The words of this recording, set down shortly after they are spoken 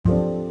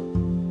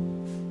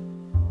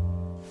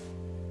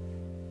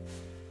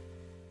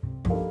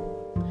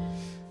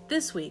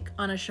This week,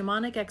 on a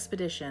shamanic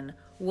expedition,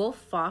 Wolf,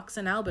 Fox,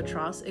 and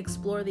Albatross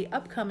explore the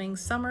upcoming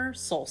summer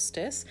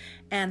solstice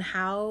and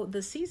how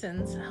the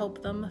seasons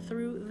help them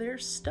through their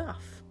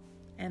stuff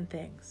and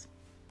things.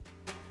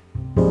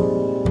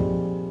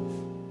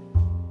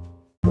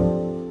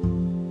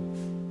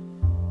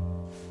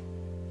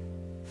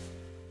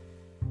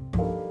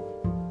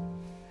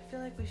 I feel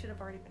like we should have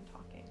already been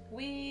talking.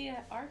 We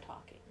are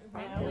talking.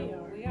 Right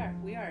Yeah, now.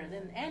 we are.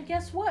 And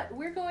guess what?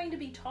 We're going to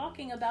be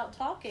talking about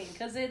talking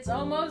because it's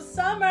almost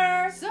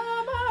summer. Summer.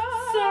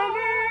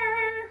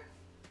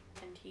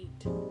 And heat.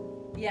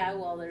 Yeah,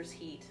 well, there's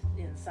heat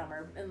in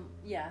summer, and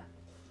yeah,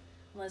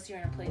 unless you're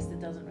in a place that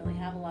doesn't really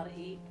have a lot of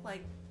heat,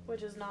 Like,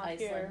 Which is not Iceland.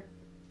 here.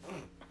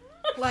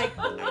 like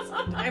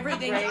Iceland.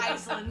 Everything's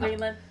Iceland.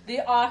 Greenland, the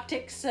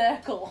Arctic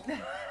Circle.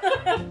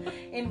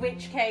 In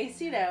which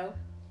case,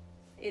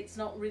 it's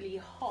not really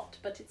hot,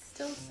 but it's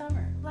still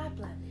summer.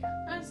 Lapland,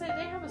 yeah. I'd say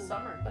they have a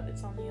summer, but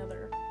it's on the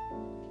other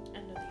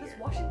end of the Does year.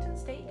 Washington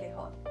State get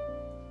hot?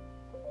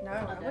 No,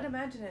 I would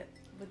imagine it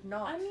would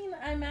not. I mean,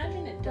 I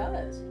imagine it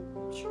does.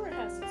 Sure, it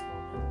has its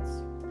moments.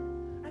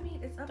 I mean,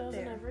 it's up Doesn't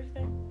there.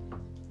 everything?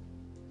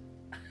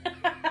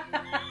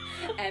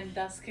 And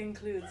thus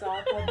concludes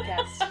our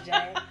podcast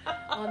today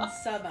on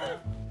summer.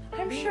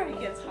 I'm sure it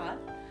gets hot.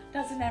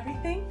 Doesn't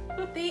everything?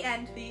 The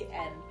end. The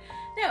end.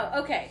 No,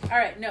 okay. All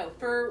right, no.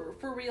 For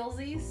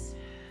realsies,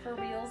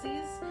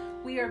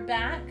 we are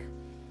back.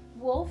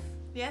 Wolf,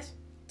 Yes?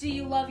 do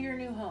you love your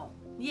new home?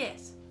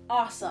 Yes.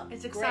 Awesome.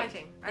 It's Great.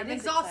 exciting. I'm It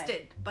is exhausted,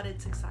 exciting. but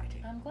it's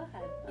exciting. I'm glad.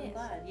 Yes.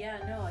 Yeah,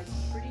 no, it's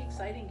pretty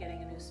exciting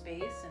getting a new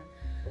space and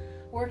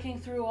working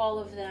through all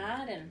of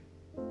that and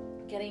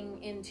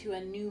getting into a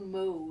new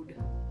mode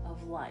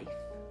of life.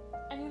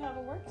 And you have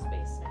a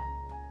workspace now.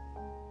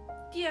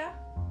 Yeah.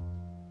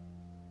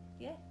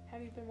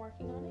 Have you been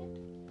working on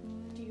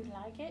it? Do you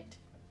like it?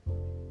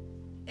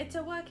 It's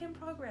a work in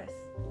progress.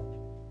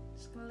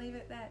 Just gonna leave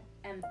it there.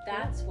 And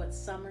that's what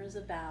summer's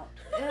about.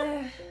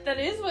 That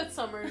is what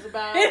summer is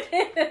about.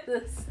 It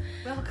is.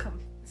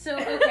 Welcome. So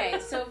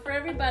for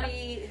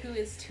everybody who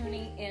is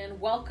tuning in,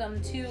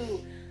 welcome to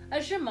a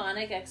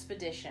shamanic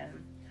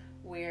expedition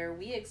where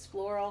we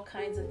explore all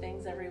kinds of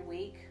things every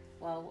week.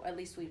 Well, at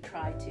least we've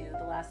tried to.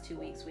 The last 2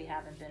 weeks we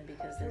haven't been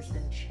because there's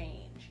been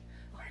change.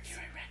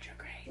 Mercury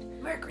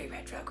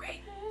retrograde.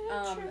 Retrograde.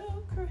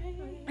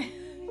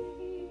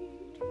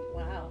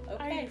 Wow. Are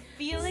Okay. you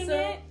feeling So,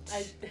 it?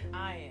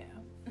 I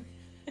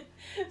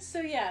am.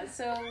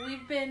 So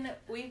we've been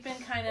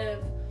kind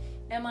of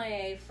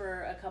MIA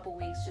for a couple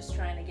weeks just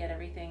trying to get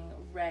everything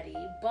ready,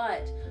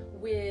 but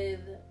with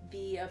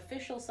the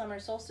official summer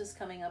solstice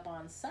coming up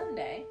on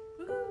Sunday,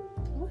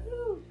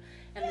 woohoo,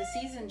 and the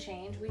season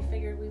change, we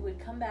figured we would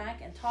come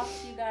back and talk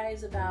to you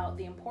guys about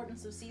the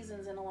importance of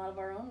seasons in a lot of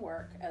our own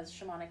work as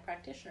shamanic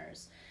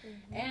practitioners.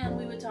 Mm-hmm. And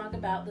we would talk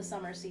about the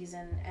summer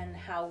season and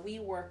how we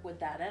work with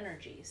that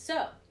energy.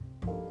 So,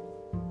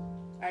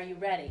 are you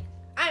ready?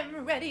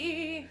 I'm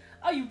ready.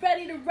 Are you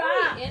ready to rock?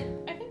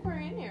 I think we're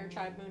in Air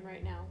Tribe Moon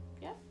right now.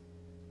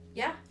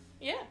 Yeah?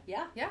 Yeah.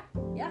 Yeah.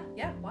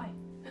 Yeah. Why?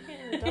 We're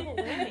getting a double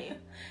whammy.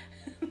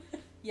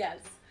 Yes.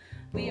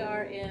 We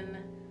are in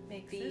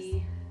Makes the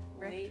this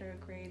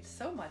retrograde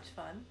so much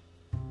fun.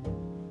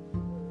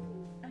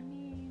 I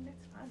mean,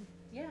 It's fun.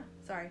 yeah.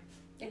 Sorry.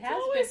 It It's has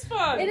always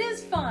fun. It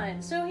is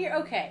fun. So here,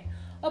 okay.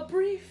 A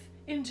brief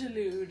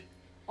interlude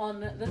on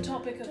the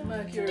topic of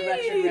Mercury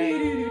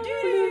retrograde.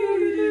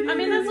 I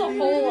mean, that's a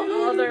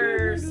whole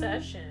other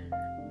session.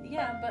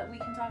 Yeah, but we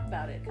can talk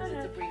about it because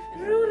it's a brief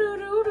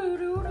interlude.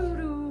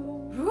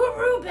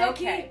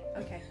 Okay.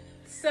 Okay.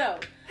 So,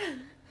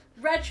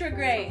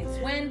 retrogrades,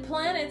 when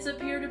planets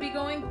appear to be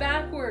going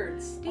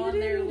backwards on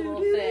their little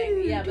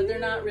thing. Yeah, but they're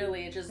not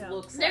really. It just No.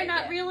 looks They're like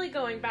not it. really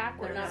going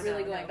backwards. They're not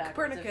really going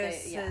backwards. if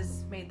Copernicus they- yeah.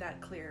 has made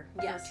that clear.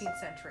 Yes. 13th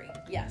century.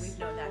 Yes. We've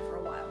known that for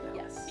a while now.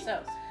 Yes.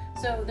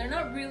 So they're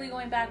not really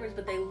going backwards,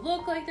 but they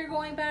look like they're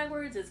going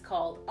backwards. It's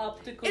called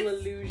optical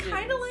illusion. It's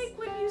kind of like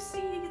when you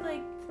see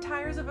like the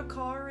tires of a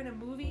car in a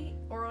movie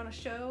or on a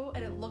show,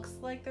 and it looks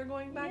like they're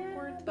going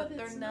backwards, Yeah, but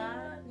they're it's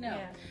not. No.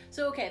 Yeah.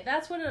 So, okay,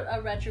 that's what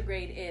a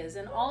retrograde is.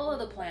 And all of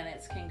the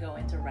planets can go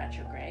into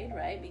retrograde,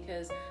 right?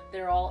 Because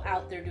they're all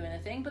out there doing a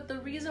thing. But the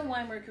reason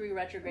why Mercury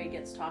retrograde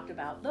gets talked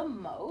about the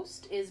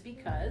most is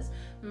because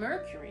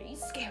Mercury...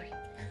 Scary.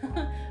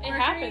 It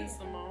happens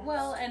the most.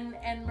 Well,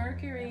 and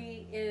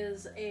Mercury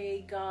is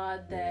a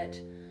god that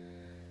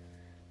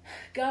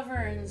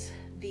governs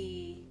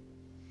the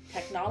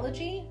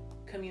technology,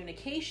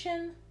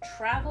 communication,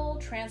 travel,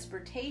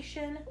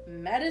 transportation,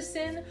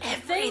 medicine,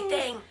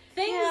 things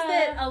Yeah.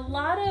 that a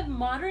lot of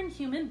modern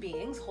human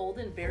beings hold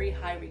in very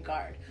high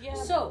regard. Yeah,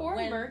 So, poor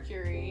when-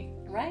 Mercury.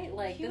 Right?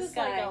 Like He this was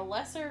guy. like a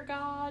lesser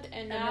god,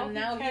 and then now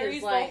now he he is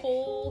carries like- the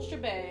whole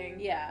shebang.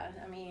 Yeah,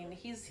 I mean,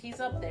 he's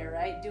up there,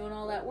 right? Doing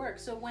all that work.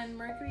 So when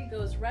Mercury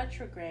goes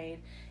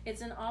retrograde,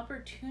 it's an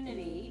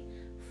opportunity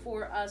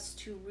for us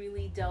to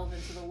really delve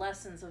into the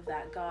lessons of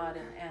that god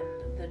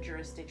and the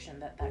jurisdiction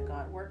that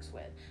god works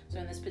with. So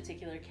in this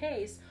particular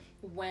case,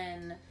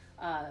 when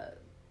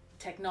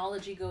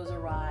technology goes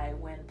awry,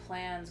 when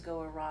plans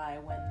go awry,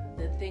 when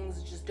the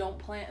things just don't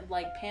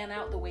pan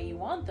out the way you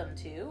want them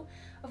to,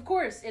 of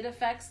course, it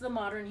affects the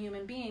modern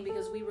human being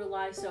because we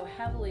rely so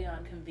heavily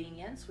on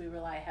convenience. We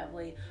rely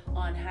heavily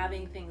on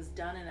having things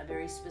done in a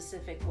very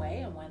specific way,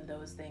 and when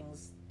those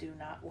things do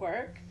not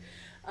work,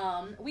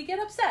 we get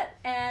upset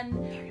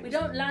and we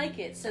don't like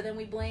it. So then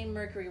we blame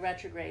Mercury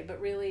retrograde, but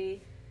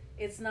really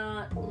it's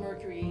not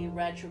Mercury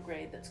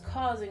retrograde that's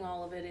causing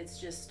all of it.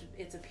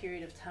 It's a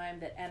period of time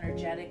that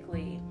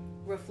energetically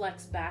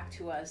reflects back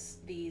to us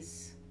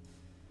these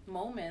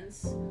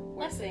moments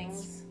where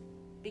things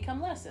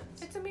become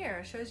lessons. It's a mirror.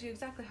 It shows you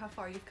exactly how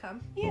far you've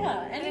come.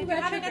 Yeah, And if you're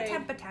having a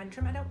temper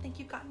tantrum, I don't think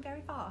you've gotten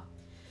very far.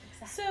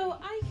 So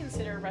I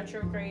consider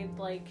retrograde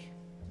like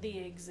the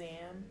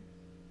exam.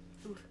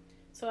 Oof.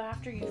 So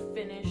after you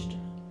finished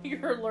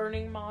your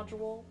learning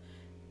module,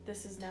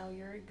 this is now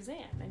your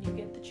exam, and you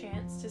get the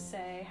chance to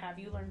say, have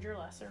you learned your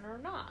lesson or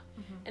not?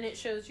 Mm-hmm. And it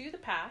shows you the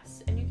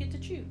past, and you get to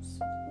choose.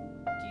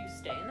 Do you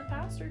stay in the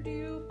past, or do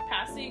you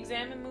pass the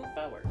exam and move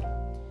forward?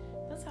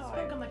 That's how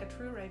Spoken like a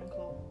true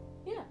Ravenclaw.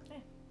 Yeah.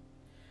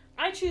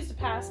 I choose to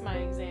pass my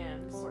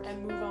exams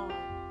and move on.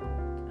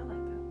 I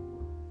like that.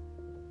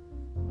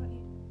 What about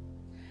you?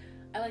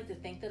 I like to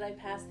think that I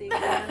passed the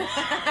exam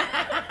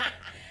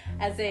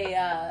as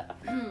a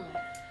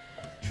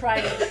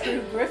tried and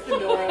true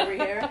Gryffindor over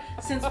here.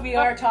 Since we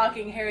are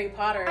talking Harry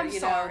Potter, I'm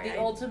sorry. The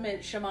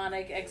ultimate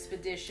shamanic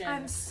expedition.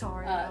 I'm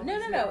sorry.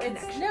 No.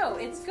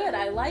 It's good.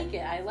 I like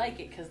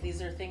it because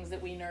these are things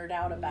that we nerd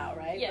out about,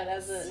 right?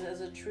 Yes. But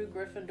as a true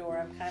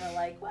Gryffindor, I'm kind of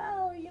like,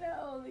 well,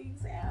 the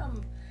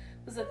exam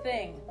was a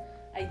thing.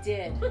 I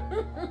did,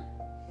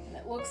 and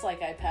it looks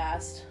like I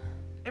passed.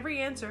 Every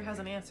answer has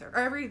an answer. Or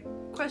every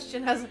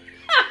question has...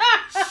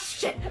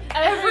 Shit!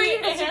 Every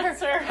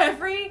answer.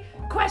 Every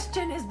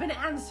question has been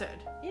answered.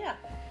 Yeah.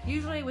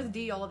 Usually with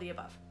D, all of the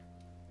above.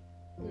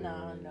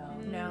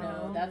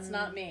 No, that's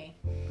not me.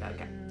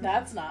 Okay.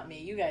 That's not me.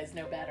 You guys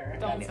know better.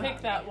 Don't That's pick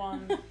not that me.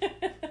 one.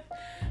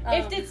 Um,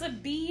 If it's a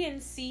B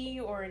and C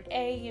or an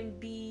A and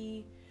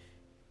B,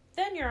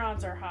 then your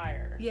odds are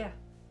higher. Yeah.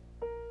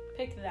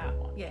 Pick that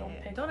one. Yeah.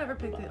 Don't ever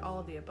pick all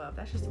of the above.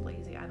 That's just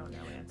lazy. I don't know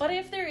answer. But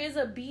if there is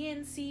a B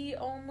and C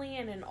only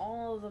and an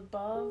all of the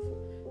above,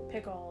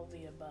 pick all of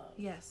the above.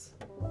 Yes.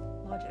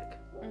 Logic.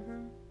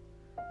 Mm-hmm.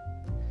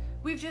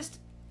 We've just...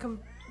 I'm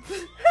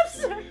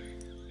sorry.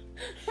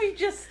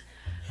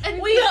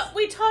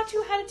 We taught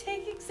you how to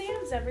take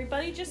exams,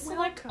 everybody. Just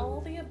select Welcome.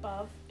 all the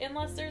above,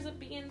 unless there's a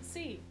B and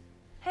C.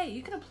 Hey,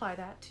 you can apply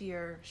that to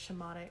your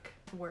shamanic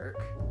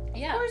work.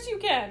 Yeah. Of course you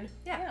can.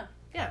 Yeah.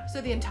 Yeah,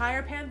 so the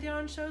entire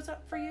pantheon shows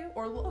up for you,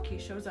 or Loki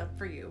shows up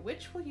for you.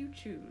 Which will you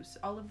choose?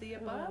 All of the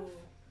above?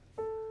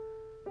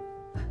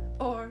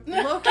 Or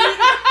Loki?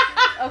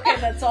 Okay,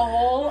 that's a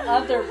whole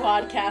other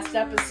podcast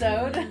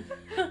episode.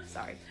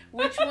 Sorry.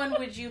 Which one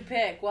would you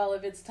pick? Well,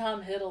 if it's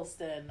Tom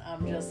Hiddleston,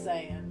 I'm just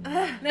saying.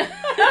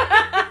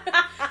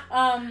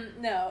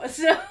 No.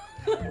 So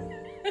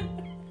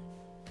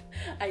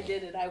I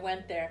did it. I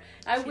went there.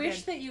 I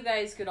wish that you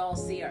guys could all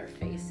see our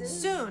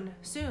faces. Soon,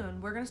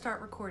 we're gonna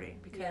start recording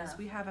because Yeah.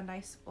 we have a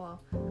nice.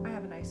 Well, I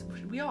have a nice.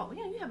 You have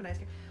a nice.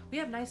 We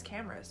have nice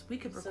cameras. We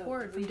could So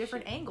record from we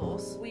different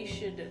angles We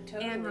should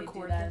totally And do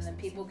record that, this and then at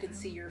the people same could time.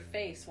 see your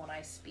face when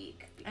I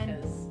speak. and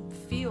Because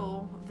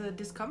feel the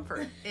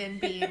discomfort in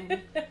being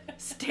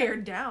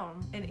stared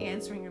down and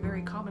answering a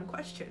very common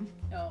question.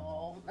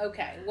 oh,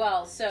 okay.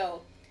 Well,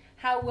 so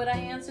how would I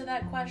answer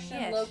that question?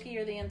 Yes. Loki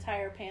or the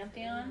entire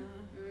pantheon?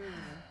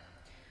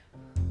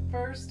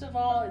 First of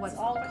all, it's What's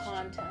the all question?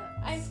 content.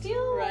 I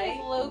feel Right? like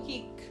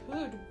Loki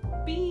could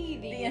be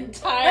the The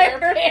entire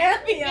entire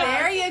pantheon.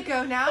 There you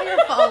go. Now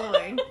you're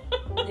following.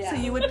 Yeah. So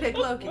you would pick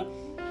Loki.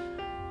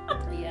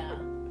 Yeah.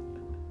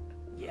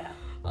 Yeah.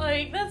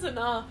 Like, that's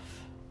enough.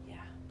 Yeah.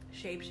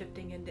 Shape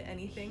shifting into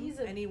anything, He's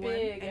a anyone,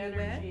 big anywhere.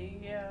 energy.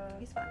 Yeah.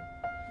 He's fun.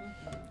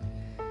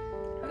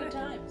 Good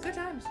times. Good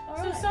times. All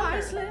So right. summer.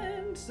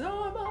 Iceland,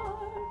 summer.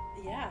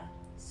 Yeah.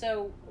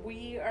 So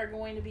we are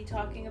going to be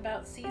talking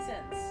about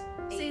seasons.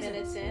 8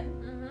 minutes in.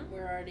 Mm-hmm.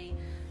 We're already.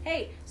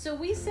 Hey, so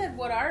we said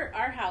what our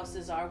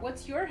houses are.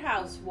 What's your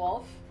house,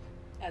 Wolf?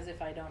 As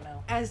if I don't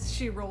know. As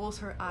she rolls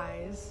her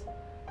eyes.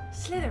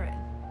 Slytherin.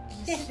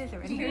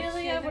 Slytherin.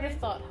 Really? I would have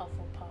thought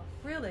Hufflepuff.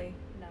 Really?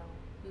 No.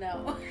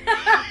 No.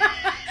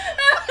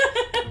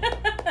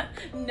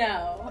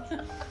 No.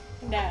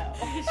 No.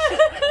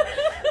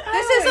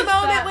 This is a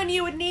moment when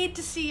you would need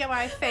to see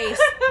my face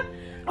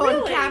on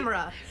Really?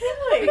 camera.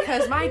 Really?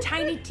 Because my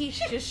tiny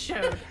teeth just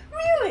showed.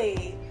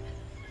 Really?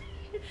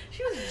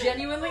 She was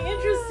genuinely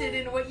interested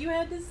in what you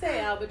had to say,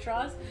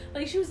 Albatross.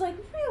 Like, she was like,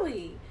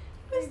 really?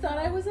 You guys thought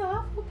I was a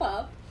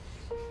Hufflepuff?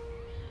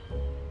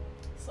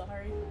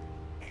 Sorry.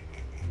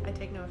 I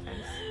take no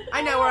offense.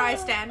 I know where I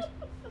stand.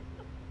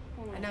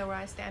 I know where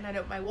I stand. I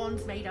know what my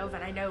wand's made of,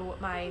 and I know what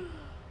my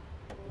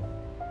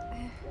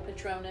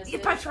Patronus.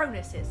 is.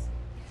 Patronus is.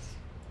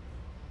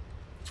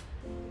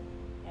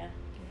 Yeah.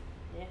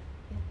 Yeah.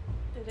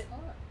 Did it?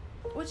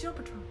 What's your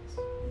Patronus?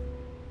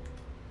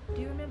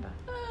 Do you remember?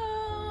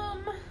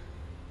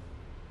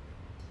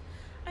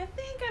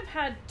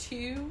 had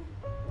 2.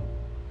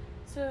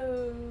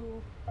 So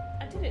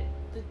I did it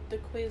the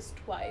quiz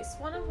twice.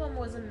 One of them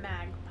was a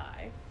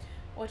magpie,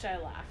 which I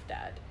laughed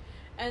at.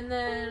 And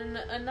then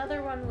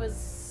another one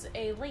was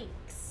a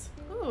lynx.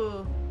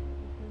 Ooh.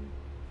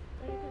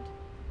 Very good.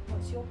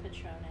 What's your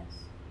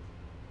Patronus?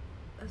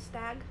 A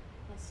stag?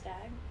 A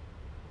stag?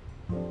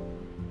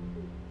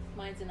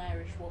 Mine's an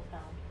Irish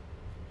wolfhound.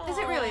 Is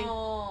it really?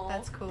 Oh,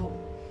 That's cool.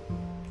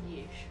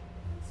 yeesh.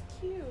 It's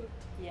cute.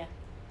 Yeah.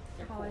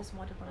 They're I've cool. always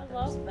wanted one I of those.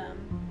 love them.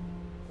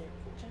 They're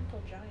cool.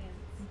 Gentle giants.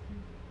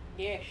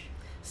 Yeesh.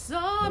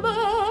 Summer!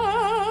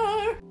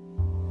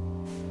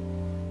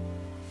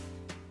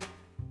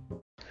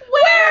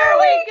 Where are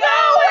we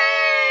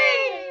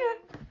going?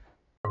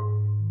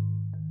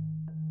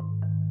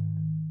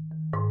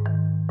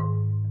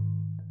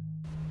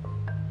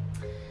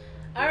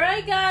 All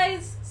right,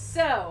 guys.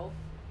 So,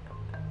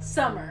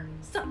 summer.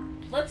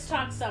 Let's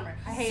talk summer.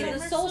 I hate it. The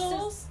Summer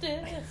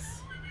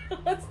solstice.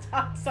 Let's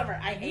talk summer.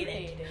 I hate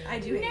it. I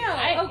do hate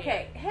it. No.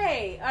 Okay.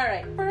 Hey. All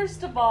right.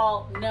 First of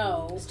all,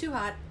 no. It's too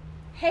hot.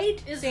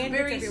 Hate is a Sand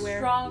gets very everywhere.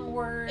 strong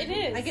word. It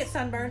is. I get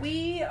sunburned.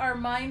 We are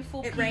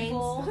mindful It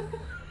people.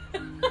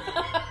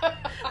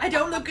 I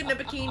don't look good in a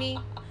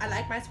bikini. I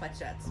like my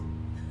sweatshirts.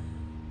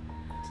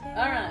 All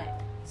right.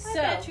 I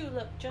bet you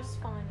look just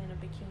fine in a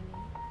bikini.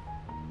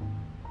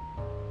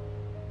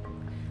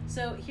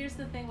 So here's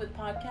the thing with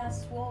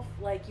podcasts, Wolf.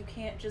 Like, you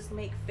can't just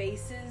make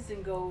faces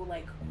and go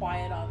like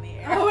quiet on the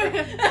air. Oh,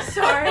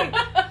 sorry.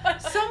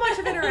 So much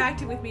of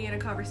interacting with me in a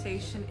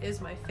conversation is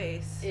my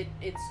face.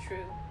 It's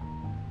true.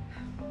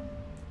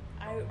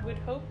 I would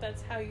hope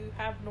that's how you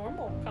have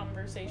normal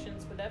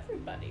conversations with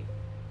everybody.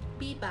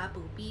 Beep, bop,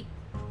 boop, beep.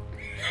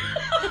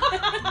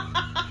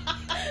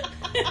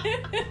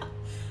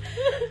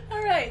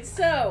 All right.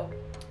 So,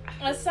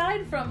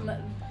 aside from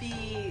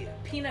the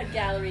peanut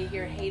gallery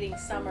here hating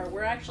summer,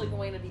 we're actually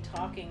going to be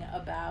talking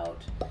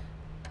about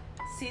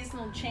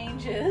seasonal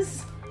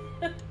changes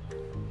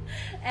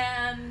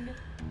and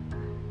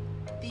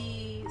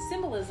the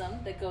symbolism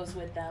that goes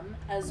with them,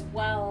 as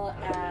well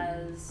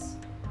as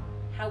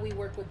how we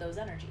work with those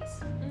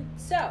energies.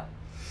 So,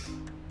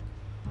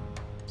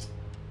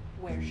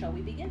 where shall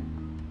we begin?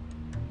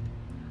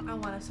 I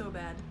want to so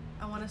bad.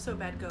 I want to so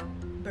bad go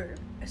bird.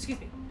 Excuse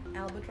me,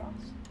 albatross.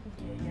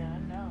 Yeah, I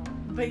know.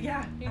 But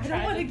yeah, You I don't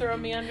tried want to throw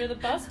me under the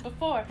bus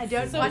before. I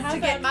don't So want how to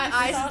get about my you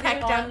eyes talk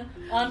pecked about- out.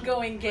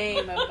 Ongoing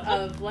game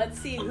of let's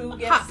see who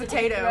gets Hot to be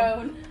potato.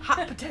 thrown.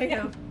 Hot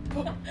potato.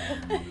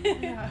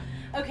 Yeah.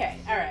 Okay,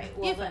 all right.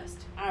 Well, You then- first.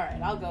 All right,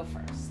 I'll go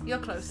first. You're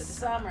closer to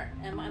summer.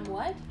 Summer. Am I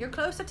what? You're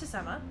closer to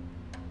summer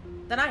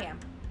than I am.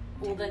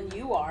 Well, then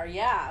you are,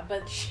 yeah.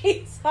 But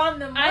she's on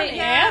the I money.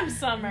 am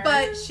summer.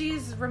 But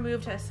she's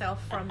removed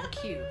herself from the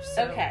queue.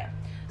 So. Okay.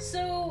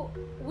 So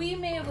we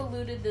may have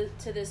alluded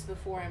to this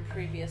before in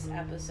previous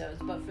episodes,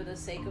 but for the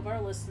sake of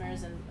our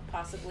listeners and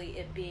possibly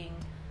it being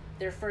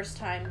their first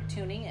time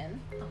tuning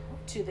in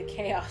to the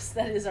chaos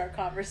that is our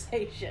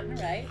conversation,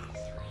 right?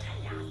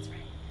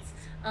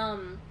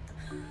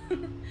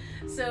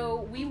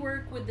 So we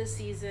work with the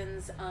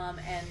seasons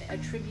and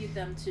attribute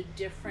them to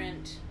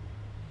different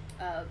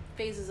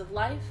phases of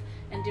life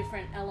and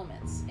different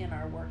elements in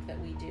our work that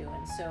we do.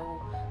 And so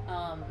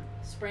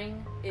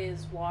spring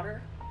is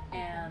water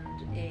and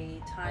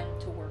a time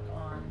to work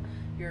on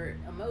your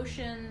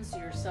emotions,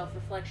 your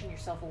self-reflection, your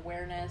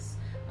self-awareness.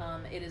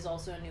 It is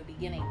also a new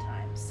beginning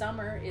time.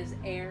 Summer is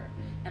air,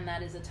 and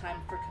that is a time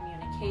for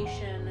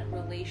communication,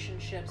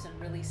 relationships,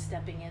 and really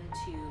stepping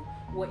into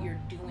what you're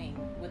doing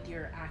with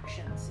your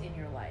actions in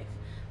your life.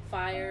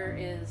 Fire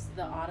is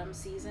the autumn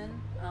season,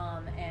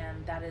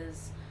 and that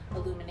is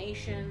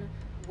illumination,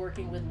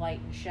 working with light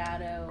and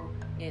shadow.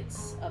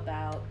 It's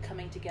about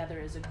coming together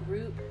as a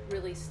group,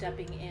 really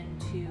stepping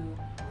into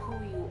who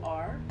you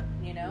are,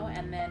 you know,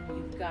 and then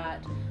you've got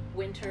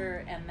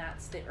winter, and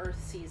that's the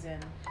earth season,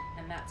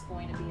 and that's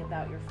going to be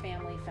about your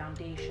family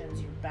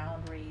foundations, your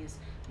boundaries,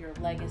 your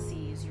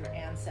legacies, your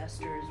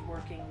ancestors,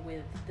 working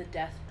with the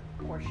death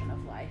portion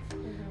of life.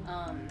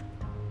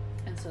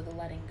 And so the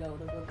letting go,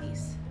 the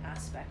release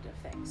aspect of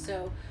things.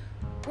 So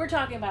we're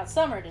talking about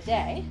summer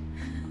today,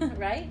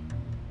 right?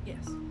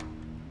 Yes.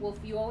 Wolf,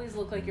 you always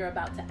look like you're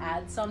about to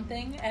add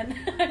something, and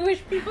I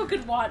wish people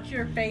could watch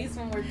your face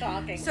when we're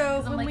talking. So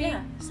 'Cause I'm when like, we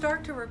yeah.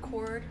 start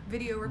to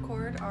video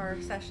record our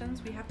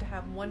sessions, we have to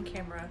have one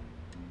camera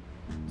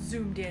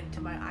zoomed in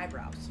to my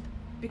eyebrows.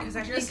 Because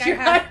I Just think your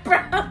I have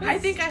eyebrows. I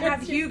think I have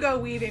Just your- Hugo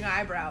weaving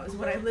eyebrows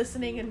when I'm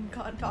listening and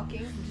talking.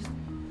 Just,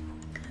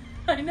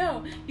 I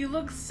know. You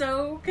look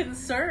so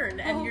concerned,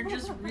 and you're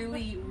just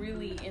really,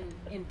 really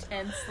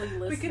intensely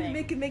listening.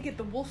 we can make it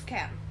the wolf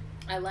cam.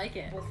 I like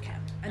it. Wolf cam.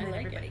 And I then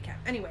like everybody it. cam.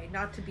 Anyway,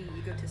 not to be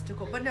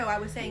egotistical, but no, I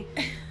was saying,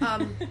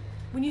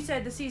 when you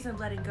said the season of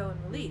letting go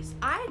and release,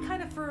 I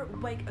kind of,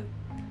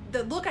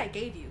 the look I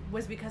gave you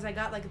was because I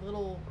got like a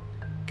little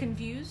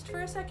confused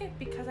for a second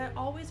because I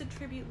always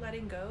attribute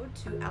letting go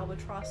to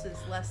Albatross's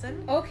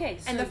lesson. Okay,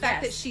 so And the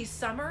fact that she's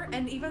Summer,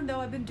 and even though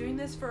I've been doing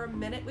this for a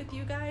minute with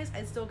you guys,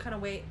 I still kind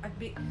of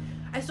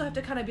I still have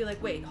to kind of be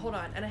like, wait, hold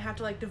on, and I have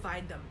to like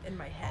divide them in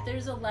my head.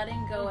 there's a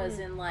letting go as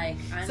in like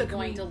I'm So can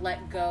going we- to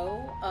let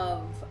go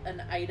of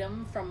an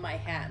item from my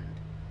hand,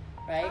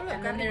 right? Oh, no,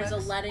 And then gravity there's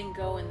works. a letting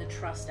go in the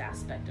trust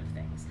aspect of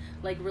things,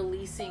 like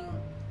releasing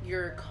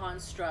your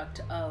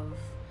construct of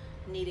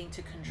needing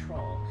to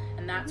control,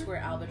 and that's where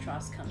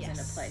Albatross comes into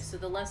Yes. play. So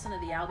the lesson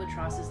of the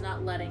Albatross is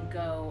not letting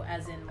go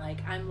as in like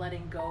I'm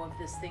letting go of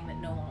this thing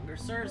that no longer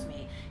serves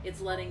me.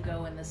 It's letting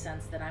go in the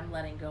sense that I'm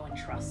letting go and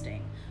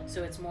trusting.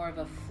 So it's more of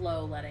a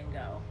flow letting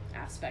go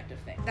aspect of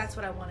things. That's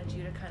what I wanted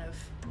you to kind of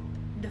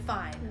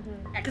define.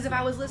 Mm-hmm. Because if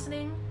I was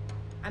listening,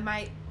 I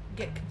might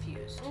get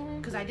confused.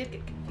 Because I did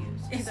get confused.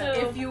 So-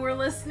 If you were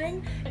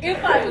listening,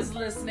 if I was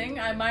listening,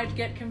 I might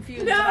get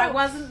confused. No! But I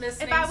wasn't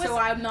listening, I was- so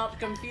I'm not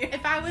confused.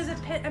 If I was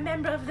a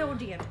member of the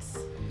audience.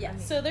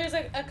 Yes. So there's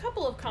a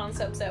couple of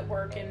concepts at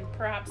work, and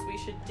perhaps we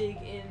should dig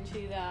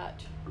into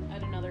that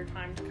at another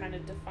time to kind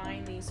of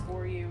define these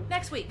for you.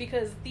 Next week.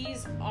 Because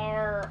these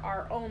are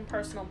our own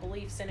personal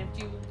beliefs, and if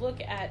you look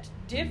at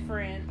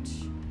different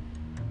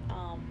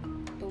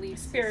Belief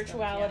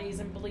spiritualities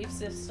and belief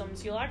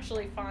systems, you'll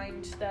actually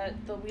find that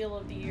the Wheel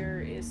of the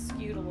Year is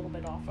skewed a little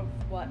bit off of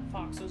what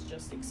Fox was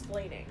just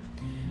explaining.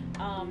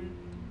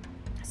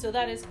 So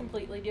that is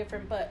completely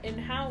different, but in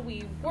how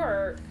we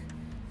work,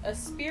 a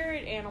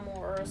spirit animal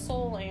or a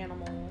soul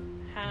animal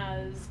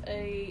has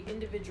a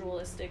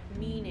individualistic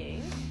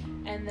meaning,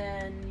 and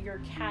then your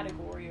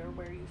category or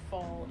where you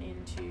fall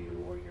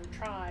into, or your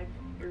tribe,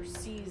 your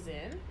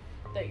season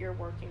that you're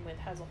working with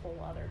has a whole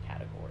other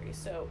category.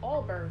 So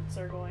all birds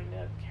are going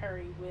to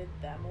carry with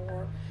them,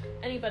 or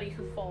anybody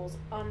who falls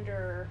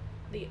under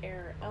the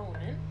air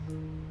element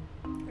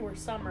or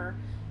summer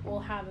will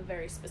have a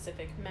very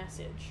specific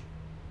message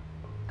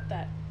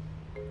that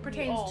we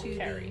Pertains all to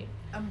carry.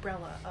 the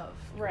umbrella of.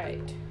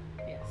 Right.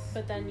 Yes.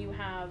 But then you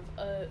have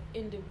a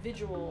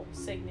individual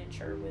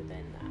signature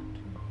within that.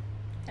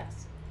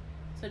 Yes.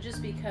 So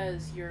just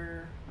because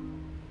you're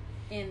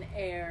in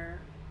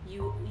air,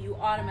 you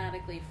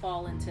automatically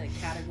fall into a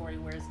category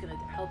where it's going to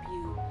help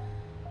you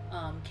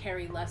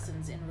carry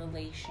lessons in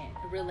relating,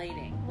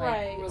 like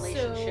Right,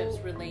 relationships,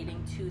 so-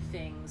 relating to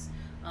things,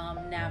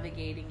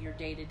 navigating your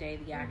day-to-day,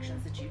 the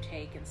actions that you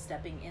take, and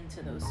stepping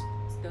into those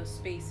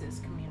spaces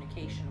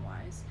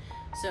communication-wise.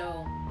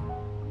 So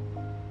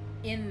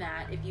in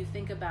that, if you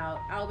think about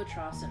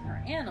Albatross and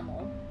her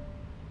animal,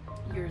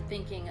 you're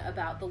thinking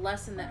about the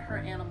lesson that her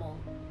animal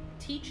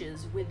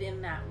teaches within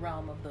that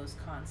realm of those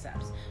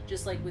concepts.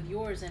 Just like with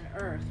yours in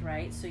Earth,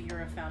 right? So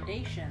you're a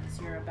foundation,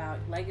 so you're about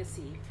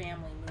legacy,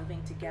 family,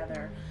 moving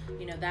together,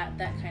 that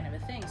kind of a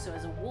thing. So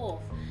as a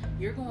wolf,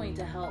 you're going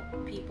to help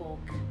people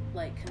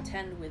like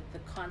contend with the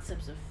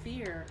concepts of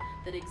fear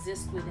that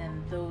exist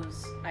within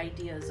those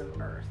ideas of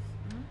Earth,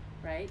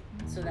 right?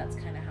 So that's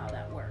kind of how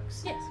that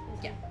works. Yes.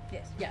 Yeah.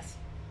 Yes. Yes.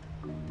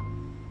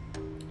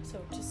 So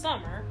to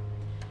summer,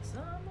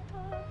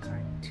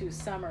 Sorry. To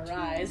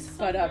summarize,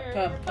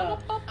 summer.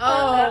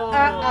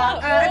 Oh.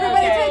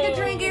 Everybody okay. take a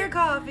drink of your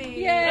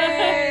coffee.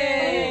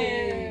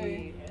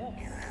 Yay!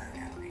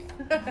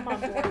 I'm on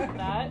board with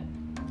that.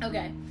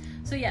 Okay,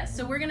 so yes,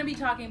 so we're going to be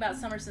talking about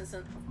summer since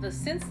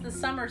the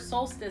summer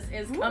solstice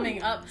is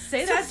coming up.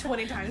 Say that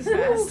 20 times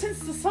fast. Since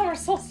the summer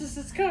solstice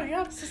is coming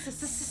up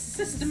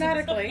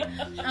systematically,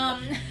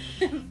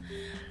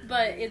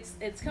 but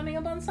it's coming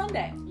up on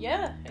Sunday,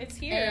 Yeah, it's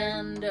here.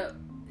 and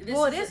this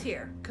Well, it is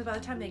here, because by the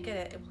time they get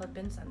it, it will have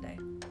been Sunday.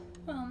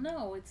 Well,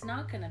 no, it's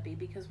not going to be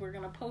because we're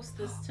going to post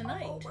this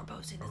tonight. Oh, we're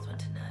posting this one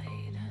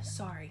tonight.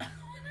 Sorry.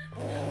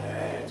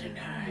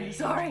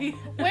 Sorry.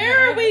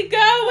 Where are we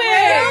going?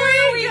 Where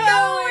are we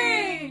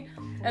going?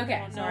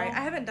 Okay, No. Sorry, I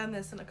haven't done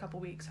this in a couple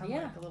weeks. I'm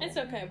Yeah. like a little... It's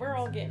okay. We're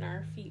all getting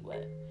our feet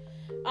wet.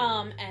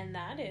 And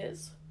that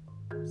is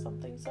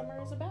something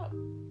summer is about.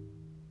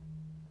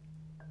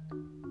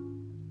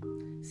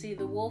 See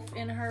the wolf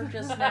in her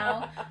just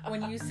now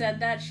when you said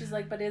that, she's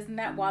like, but isn't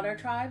that Water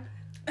Tribe?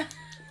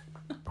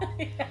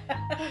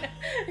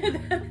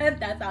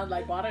 That sounds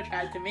like Water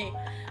Tribe to me.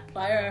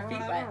 Why are our feet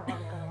wet?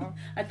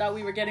 I thought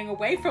we were getting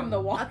away from the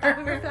I water. thought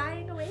we were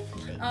flying away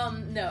from things.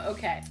 No,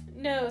 okay.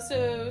 No,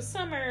 so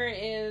summer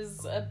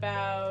is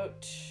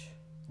about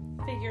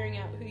figuring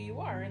out who you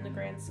are in the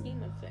grand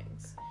scheme of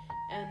things.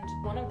 And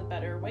one of the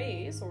better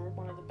ways, or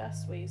one of the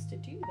best ways to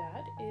do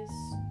that, is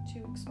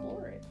to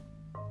explore it.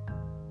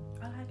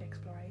 I like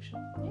exploration.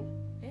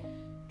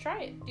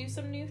 Try it. Do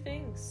some new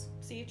things.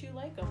 See if you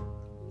like them.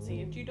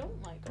 See if you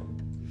don't like them.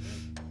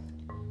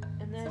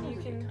 And then Summer's you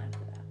a good can, time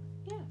for that.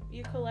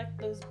 you collect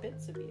those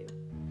bits of you.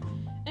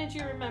 And if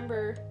you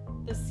remember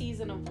the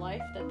season of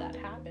life that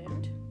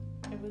happened,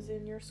 it was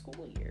in your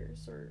school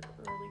years or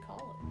early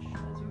college,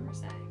 as you were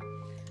saying.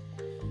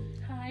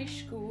 High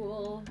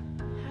school,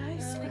 High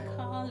early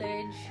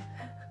college,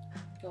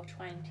 your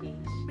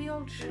 20s. The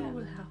old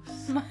school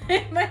house.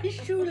 My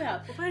school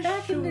house. My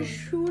Back in the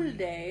school. school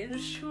days. The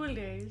school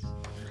days.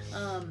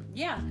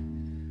 Yeah.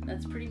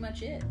 That's pretty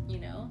much it, you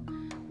know?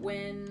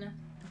 When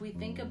we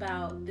think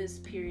about this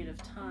period of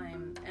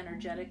time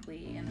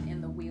energetically in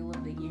the wheel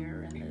of the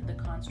year and the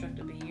construct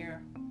of a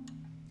year,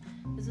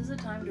 this is a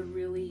time to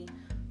really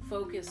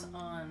focus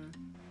on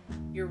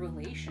your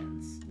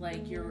relations,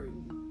 like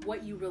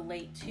what you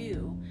relate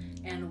to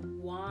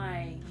and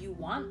why you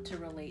want to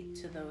relate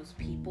to those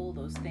people,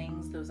 those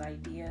things, those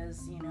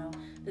ideas. You know,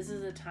 this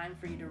is a time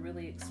for you to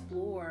really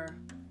explore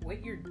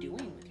what you're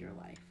doing with your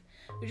life,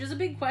 which is a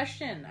big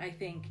question, I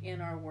think,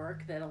 in our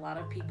work that a lot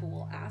of people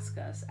will ask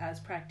us as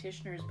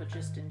practitioners, but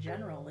just in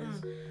general,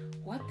 is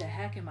what the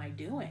heck am I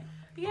doing?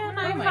 Yeah, and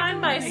What I am I find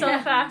doing?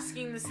 myself Yeah.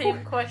 asking the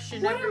same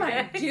question What every am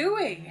I day.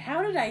 doing?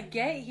 How did I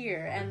get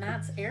here? And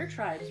that's Air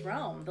Tribe's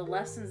realm. The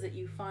lessons that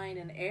you find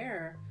in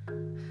air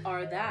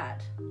are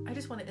that. I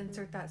just want to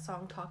insert that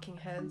song, Talking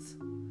Heads.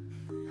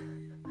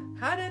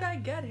 How did I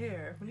get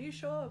here? When you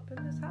show up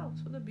in this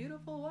house with a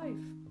beautiful wife.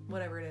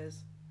 Whatever it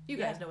is. You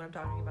guys know what I'm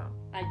talking about.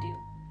 I do.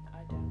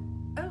 I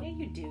don't. Oh. Yeah,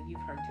 you do.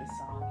 You've heard this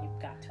song.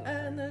 You've got to.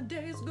 And the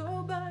days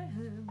go by.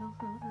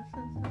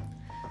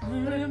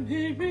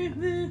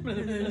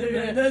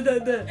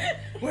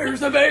 Where's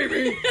the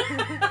baby?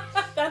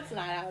 That's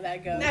not how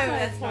that goes. No,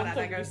 that's not how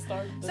that goes.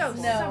 So, No,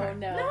 summer.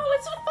 no. No,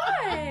 it's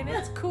fine.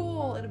 It's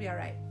cool. It'll be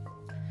alright.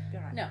 Be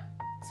alright. No.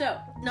 So,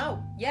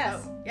 No.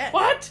 yes. No. Yes.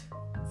 What?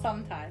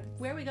 Sometimes.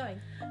 Where are we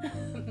going?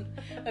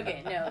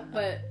 Okay, no,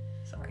 but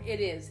Sorry. it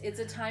is. It's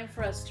a time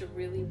for us to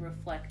really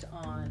reflect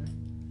on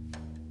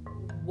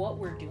what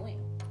we're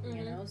doing,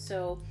 you know?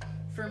 So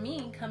for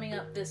me, coming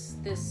up this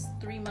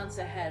 3 months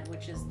ahead,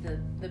 which is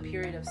the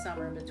period of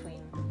summer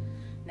between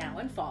now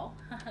and fall.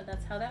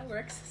 That's how that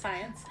works,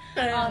 science.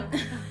 I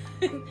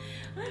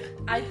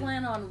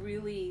plan on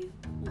really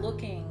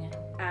looking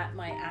at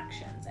my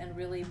actions and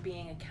really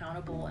being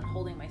accountable and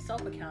holding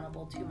myself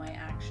accountable to my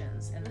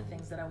actions and the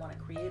things that I want to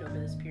create over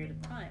this period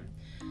of time.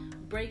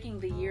 Breaking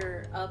the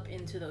year up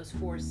into those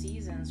 4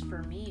 seasons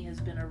for me has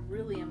been a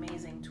really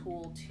amazing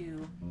tool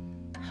to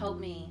help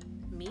me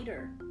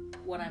meter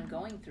what I'm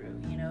going through.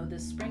 You know, the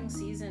spring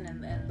season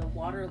and the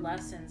water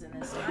lessons in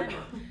this time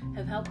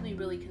have helped me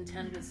really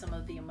contend with some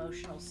of the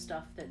emotional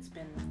stuff that's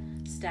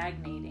been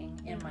stagnating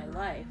in my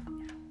life.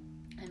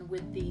 And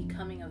with the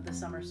coming of the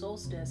summer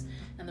solstice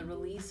and the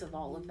release of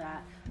all of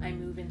that, I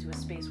move into a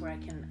space where I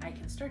can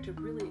start to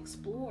really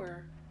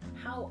explore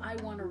how I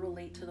want to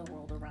relate to the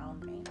world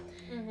around me.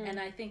 And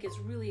I think it's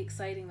really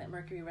exciting that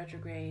Mercury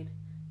retrograde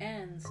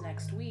ends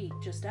next week,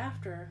 just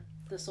after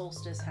the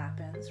solstice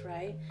happens,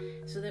 right?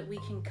 So that we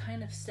can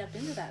kind of step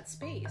into that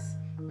space.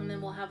 And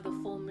then we'll have the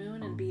full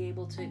moon and be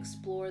able to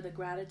explore the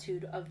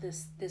gratitude of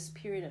this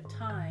period of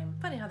time.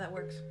 Funny how that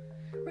works.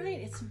 Right,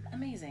 it's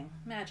amazing.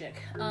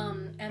 Magic.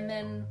 And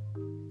then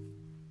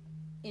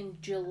in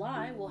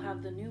July, we'll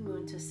have the new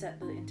moon to set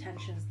the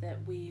intentions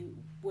that we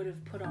would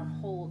have put on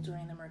hold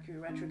during the Mercury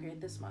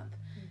retrograde this month.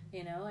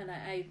 You know, and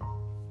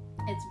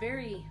it's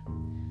very,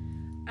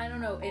 I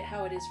don't know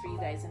how it is for you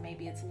guys, and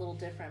maybe it's a little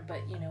different,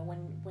 but you know,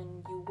 when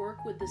you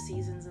work with the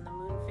seasons and the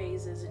moon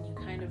phases and you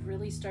kind of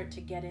really start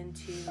to get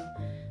into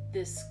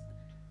this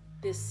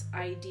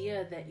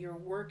idea that you're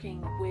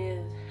working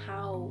with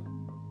how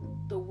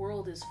the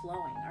world is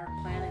flowing, our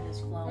planet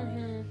is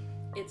flowing,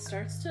 it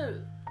starts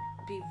to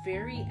be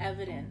very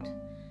evident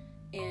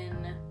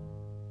in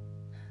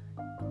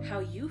how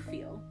you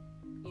feel,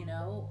 you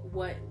know,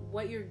 what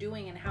you're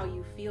doing and how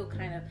you feel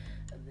kind of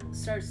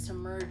starts to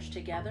merge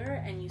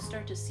together, and you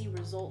start to see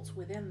results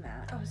within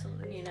that.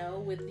 Absolutely. You know,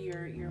 with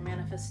your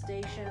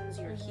manifestations,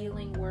 your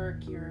healing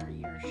work, your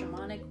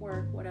shamanic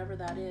work, whatever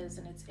that is,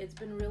 and it's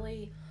been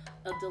really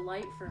a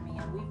delight for me.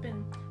 And we've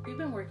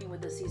been working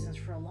with the seasons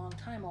for a long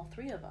time, all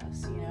 3 of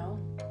us, you know,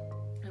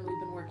 and we've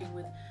been working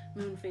with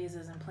moon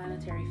phases and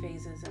planetary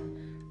phases and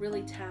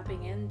really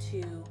tapping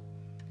into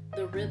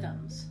the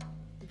rhythms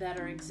that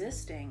are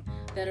existing,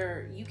 that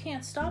are, you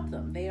can't stop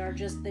them. They are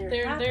just,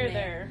 they're happening.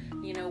 there.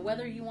 You know,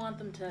 whether you want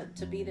them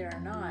to be there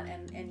or not,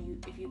 and you,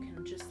 if you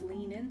can just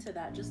lean into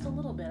that just a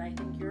little bit, I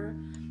think you're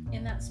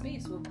in that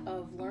space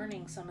of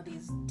learning some of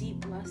these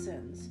deep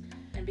lessons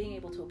and being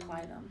able to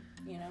apply them,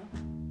 you know?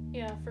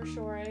 Yeah, for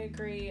sure. I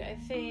agree. I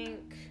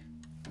think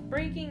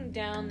breaking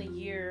down the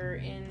year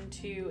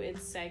into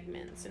its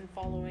segments and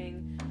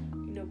following,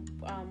 you know,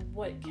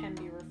 what can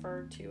be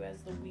referred to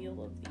as the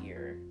wheel of the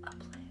year.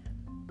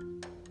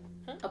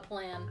 A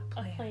plan.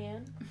 A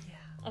plan?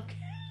 Yeah. Okay.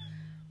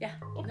 Yeah.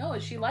 No,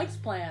 she likes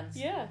plans.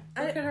 Yeah.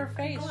 Look at her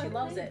face. Go She ahead.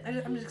 loves it.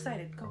 I'm just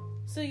excited. Go.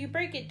 So you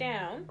break it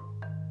down,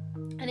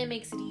 and it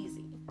makes it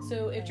easy.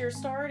 So if you're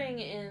starting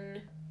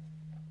in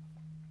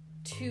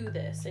to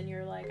this, and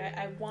you're like,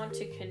 I want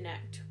to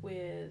connect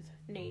with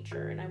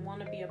nature, and I want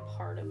to be a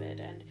part of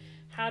it, and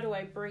how do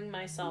I bring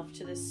myself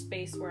to this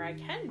space where I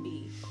can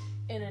be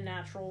in a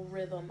natural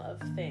rhythm of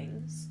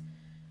things?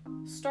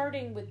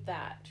 Starting with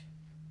that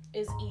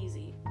is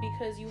easy,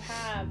 because you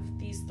have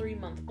these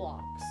 3-month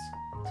blocks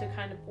to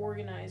kind of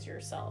organize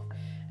yourself.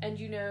 And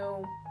you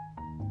know,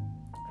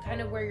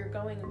 kind of where you're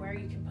going and where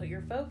you can put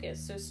your focus.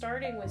 So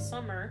starting with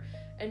summer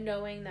and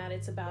knowing that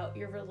it's about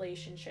your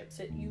relationships,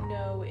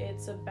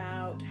 it's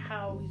about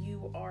how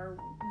you are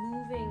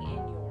moving in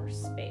your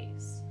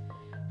space,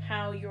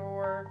 how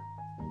you're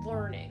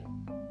learning.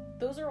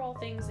 Those are all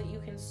things that you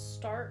can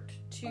start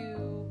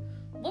to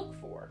look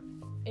for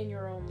in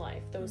your own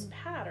life, those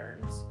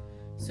patterns,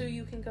 so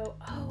you can go,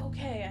 oh,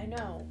 okay, I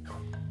know.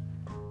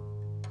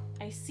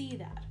 I see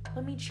that.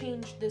 Let me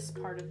change this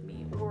part of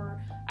me,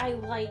 or I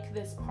like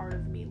this part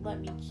of me. Let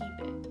me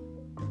keep it.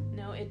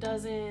 No, it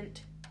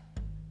doesn't.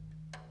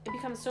 It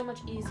becomes so much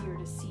easier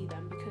to see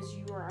them because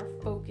you are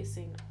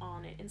focusing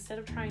on it instead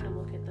of trying to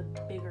look at the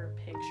bigger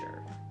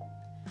picture.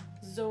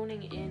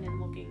 Zoning in and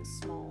looking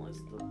small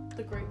is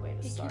the great way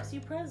to start. It keeps you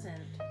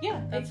present.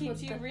 Yeah, it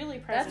keeps you really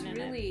present. That's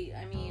really,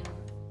 I mean,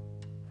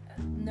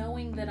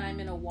 knowing that I'm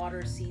in a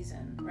water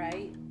season,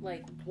 right?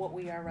 Like what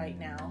we are right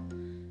now,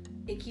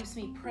 it keeps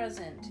me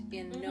present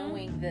in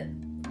knowing that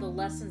the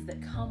lessons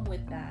that come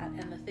with that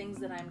and the things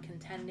that I'm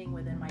contending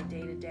with in my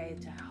day-to-day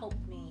to help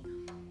me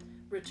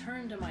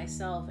return to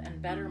myself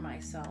and better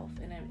myself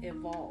and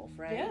evolve,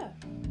 right? Yeah.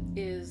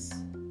 Is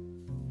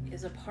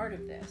a part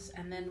of this.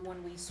 And then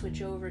when we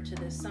switch over to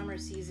this summer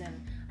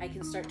season, I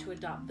can start to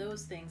adopt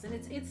those things. And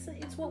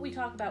it's what we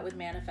talk about with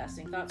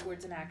manifesting, thoughts,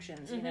 words, and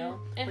actions, you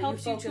know? It what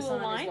helps you to focus on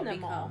is align what them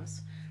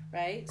becomes,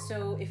 right?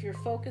 So if you're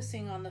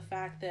focusing on the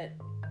fact that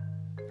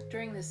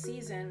during this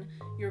season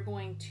you're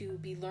going to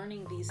be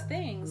learning these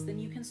things, then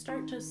you can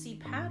start to see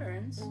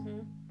patterns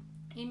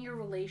in your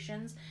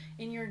relations,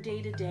 in your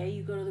day-to-day.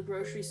 You go to the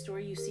grocery store,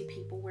 you see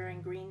people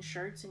wearing green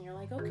shirts, and you're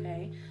like,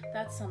 okay,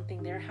 that's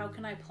something there. How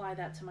can I apply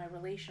that to my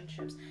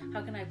relationships?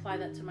 How can I apply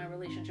that to my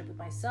relationship with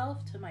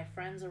myself, to my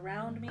friends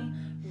around me?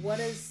 What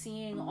does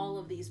seeing all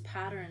of these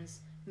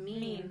patterns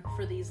mean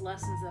for these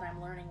lessons that I'm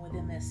learning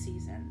within this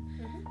season?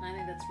 And I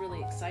think that's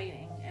really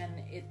exciting, and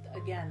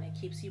it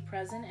keeps you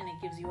present, and it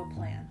gives you a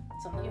plan,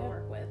 something to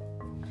work with.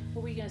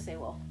 What were you going to say,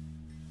 Will?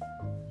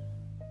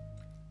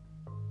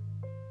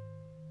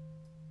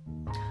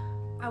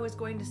 I was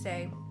going to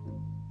say,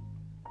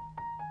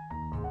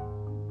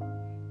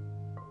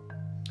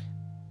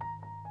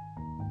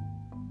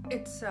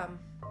 it's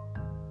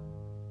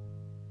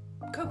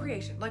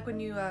co-creation. Like when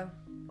you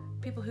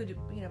people who do,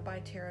 buy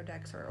tarot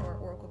decks or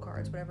oracle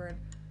cards, whatever, and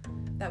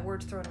that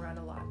word's thrown around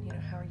a lot.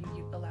 How are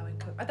you allowing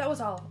that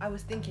was all I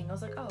was thinking. I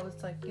was like, oh,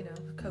 it's like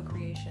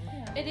co-creation.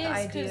 Yeah. It is, the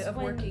idea of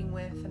working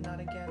with and not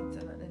against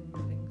and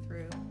moving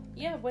through.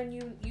 Yeah, when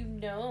you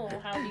know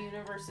how the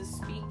universe is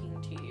speaking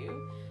to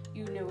you,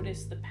 you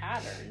notice the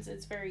patterns.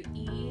 It's very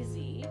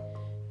easy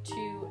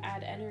to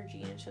add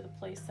energy into the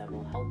place that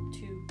will help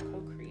to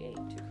co-create,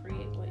 to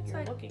create what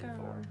you're looking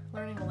for.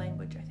 Learning a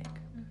language, I think.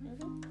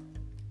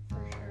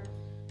 For sure.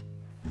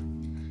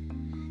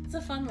 It's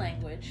a fun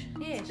language.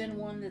 Yeah. It's been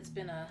one that's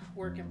been a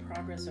work in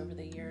progress over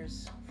the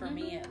years, for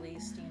me at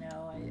least.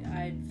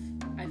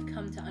 I've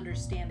come to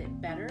understand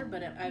it better,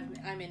 but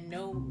I'm in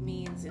no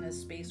means in a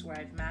space where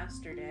I've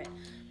mastered it,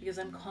 because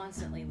I'm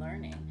constantly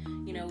learning.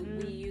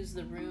 We use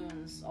the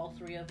runes, all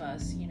three of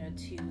us,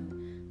 to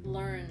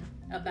learn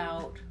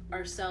about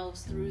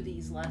ourselves through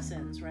these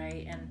lessons,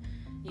 right? And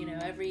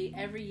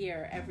every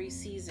year, every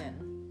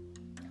season,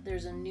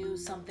 there's a new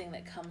something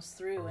that comes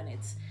through, and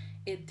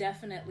it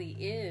definitely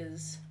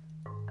is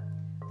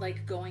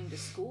like going to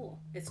school.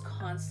 It's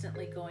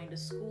constantly going to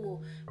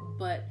school,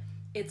 but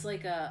it's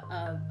like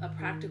a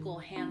practical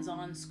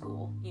hands-on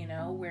school,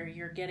 where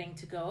you're getting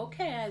to go,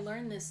 okay, I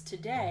learned this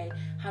today.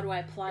 How do I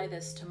apply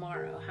this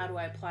tomorrow? How do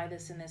I apply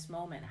this in this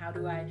moment? How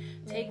do I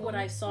take what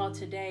I saw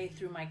today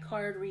through my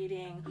card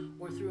reading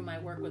or through my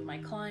work with my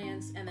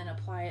clients, and then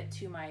apply it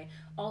to my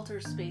altar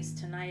space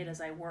tonight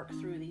as I work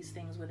through these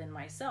things within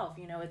myself?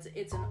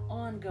 It's an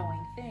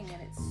ongoing thing,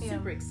 and it's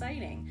super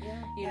exciting.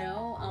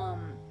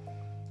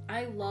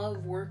 I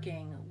love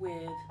working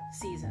with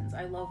seasons.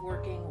 I love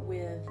working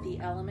with the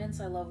elements.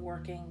 I love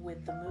working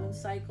with the moon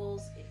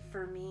cycles.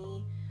 For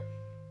me,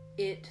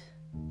 it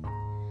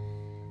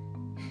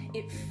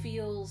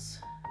feels,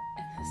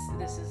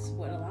 and this is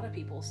what a lot of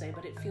people say,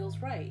 but it feels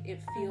right.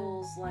 It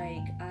feels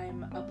like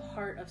I'm a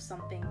part of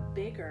something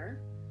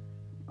bigger,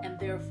 and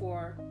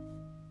therefore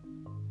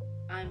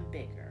I'm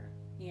bigger.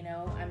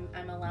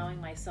 I'm allowing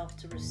myself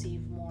to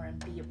receive more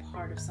and be a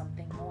part of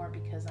something more,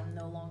 because I'm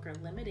no longer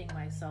limiting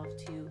myself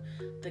to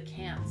the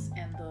can'ts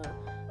and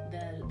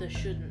the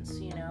shouldn'ts.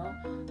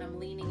 I'm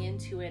leaning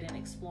into it and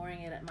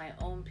exploring it at my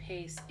own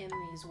pace in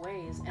these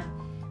ways.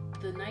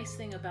 And the nice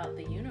thing about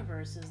the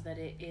universe is that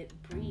it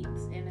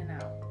breathes in and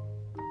out.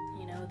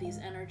 These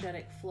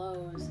energetic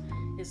flows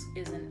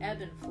is an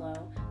ebb and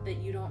flow that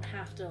you don't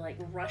have to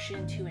rush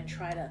into and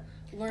try to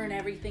learn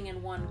everything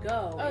in one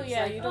go. Oh,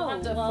 it's you don't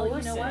have to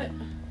force what?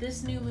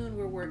 This new moon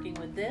we're working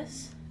with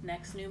this.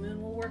 Next new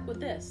moon we'll work with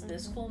this.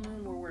 This full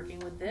moon we're working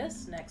with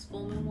this. Next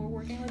full moon we're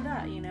working with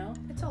that.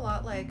 It's a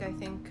lot like, I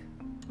think.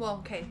 Well,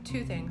 okay,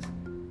 two things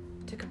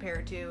to compare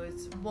it to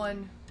is,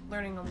 one,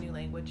 learning a new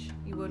language.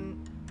 You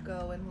wouldn't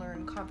go and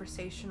learn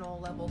conversational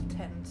level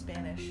 10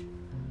 Spanish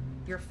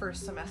your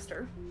first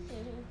semester.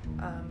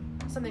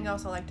 Something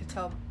else I like to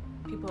tell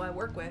people I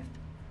work with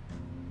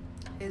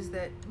is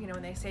that, you know,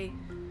 when they say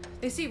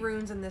they see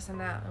runes and this and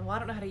that, and well, I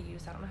don't know how to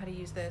use that, I don't know how to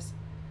use this,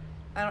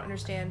 I don't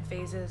understand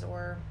phases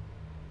or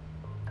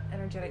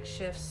energetic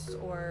shifts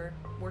or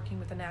working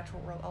with the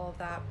natural world, all of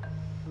that.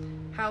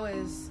 How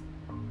is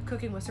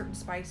cooking with certain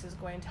spices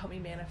going to help me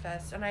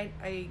manifest? And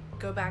I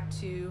go back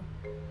to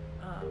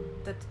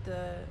the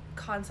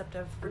concept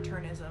of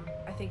returnism.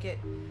 I think it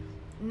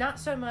not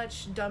so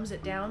much dumbs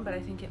it down, but I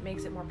think it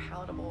makes it more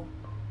palatable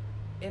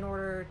in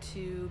order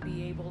to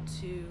be able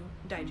to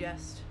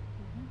digest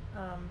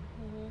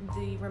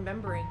the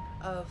remembering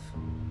of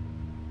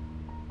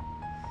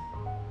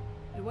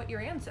what your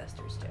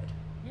ancestors did.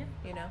 Yeah.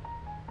 You know,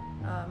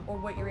 or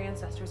what your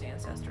ancestors'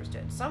 ancestors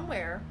did.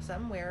 Somewhere,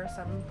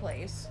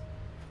 someplace,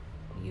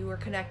 you are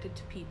connected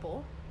to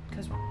people,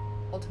 because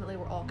ultimately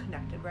we're all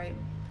connected, right?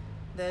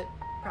 That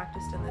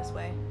practiced in this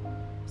way.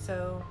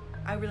 So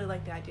I really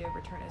like the idea of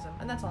returnism,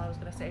 and that's all I was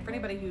going to say. For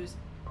anybody who's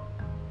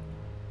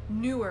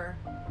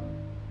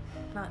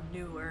not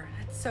newer,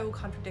 it's so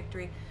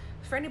contradictory.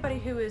 For anybody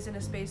who is in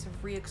a space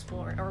of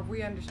re-exploring or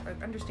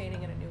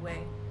understanding in a new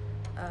way,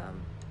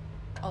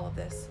 all of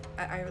this,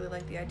 I really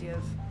like the idea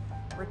of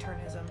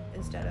returnism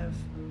instead of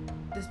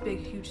this big,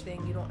 huge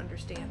thing you don't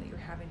understand that you're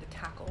having to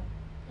tackle.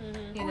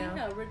 You know,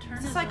 returnism,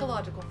 it's a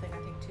psychological thing,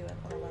 I think, too,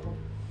 on a level.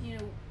 You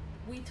know,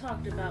 we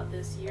talked about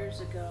this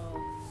years ago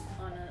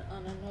on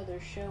another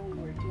show we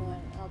were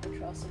doing.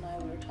 Albatross and I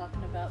were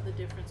talking about the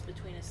difference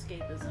between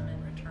escapism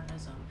and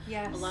returnism.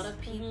 Yes. A lot of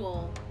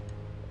people,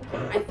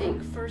 I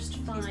think, first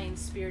find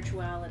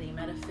spirituality,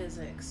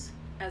 metaphysics,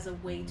 as a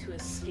way to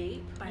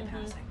escape.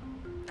 Bypassing.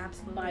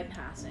 Absolutely.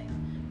 Bypassing,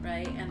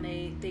 right? And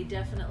they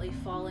definitely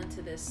fall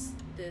into this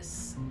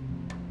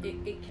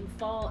it can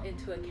fall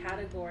into a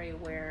category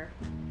where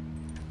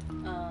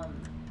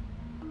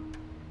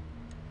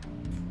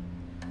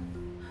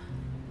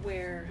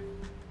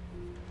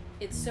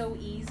it's so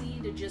easy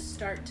to just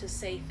start to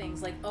say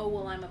things like, oh,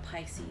 well, I'm a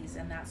Pisces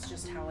and that's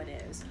just how it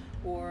is.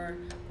 Or,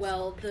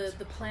 well,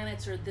 the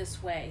planets are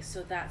this way,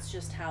 so that's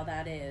just how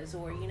that is.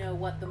 Or, you know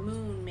what, the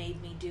moon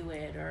made me do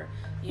it. Or,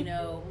 you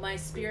know, my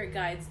spirit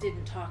guides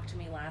didn't talk to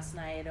me last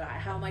night. Or,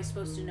 how am I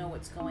supposed to know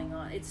what's going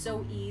on? It's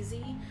so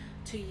easy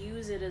to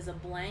use it as a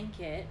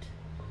blanket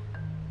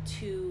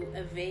to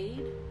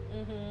evade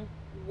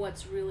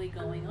what's really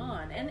going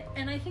on.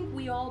 And I think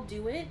we all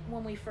do it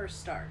when we first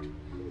start.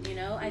 You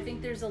know, I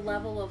think there's a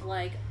level of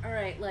like, all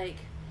right, like,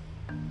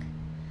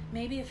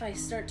 maybe if I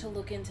start to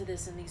look into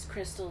this and these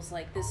crystals,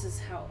 like, this is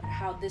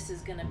how this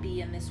is going to be,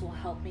 and this will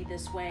help me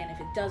this way, and if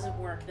it doesn't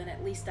work, then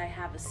at least I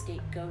have a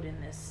scapegoat in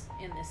this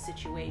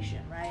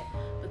situation, right?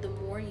 But the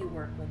more you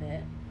work with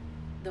it,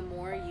 the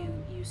more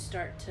you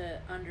start to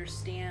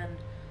understand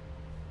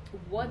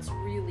what's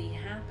really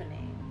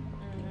happening.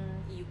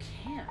 You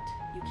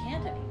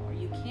can't anymore.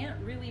 You can't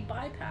really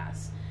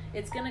bypass.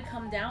 It's going to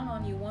come down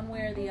on you one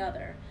way or the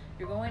other.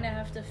 You're going to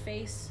have to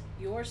face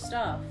your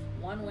stuff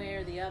one way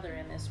or the other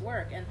in this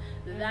work, and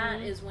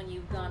that is when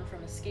you've gone from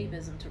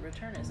escapism to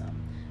returnism,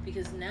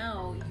 because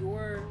now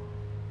you're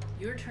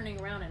turning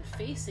around and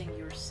facing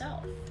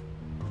yourself,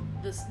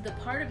 the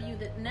part of you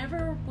that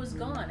never was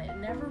gone. It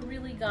never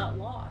really got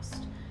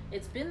lost.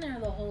 It's been there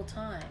the whole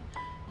time.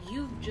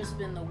 You've just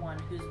been the one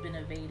who's been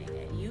evading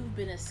it. You've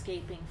been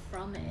escaping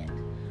from it.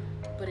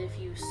 But if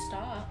you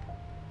stop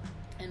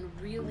and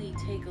really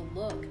take a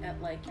look at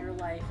like your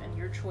life and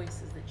your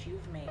choices that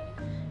you've made,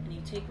 and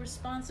you take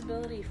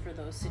responsibility for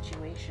those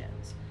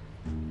situations,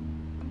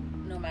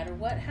 no matter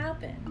what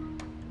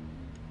happened,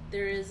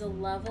 there is a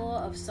level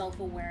of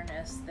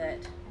self-awareness that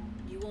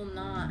you will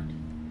not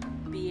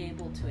be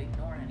able to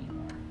ignore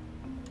anymore.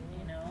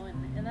 You know,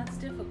 and that's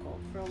difficult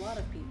for a lot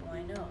of people,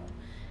 I know.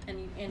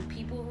 And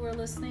people who are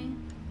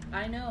listening,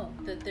 I know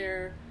that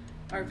there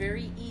are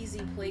very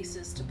easy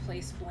places to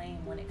place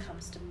blame when it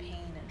comes to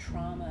pain and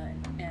trauma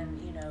and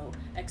you know,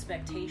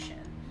 expectation.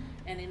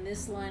 And in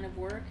this line of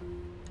work,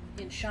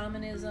 in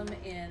shamanism,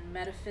 in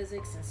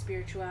metaphysics and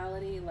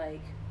spirituality,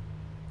 like,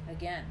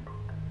 again,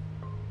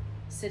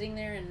 sitting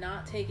there and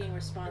not taking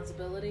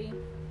responsibility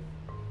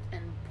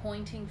and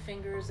pointing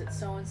fingers at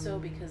so-and-so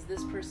because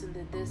this person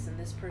did this and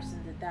this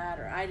person did that,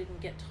 or I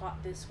didn't get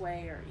taught this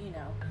way, or, you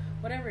know,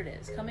 whatever it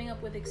is, coming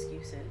up with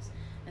excuses.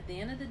 At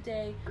the end of the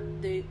day,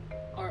 they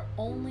are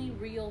only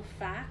real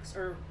facts,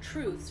 or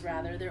truths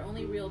rather, they're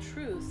only real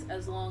truths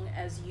as long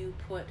as you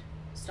put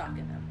stock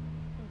in them.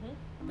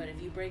 But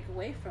if you break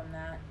away from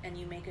that and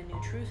you make a new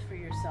truth for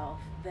yourself,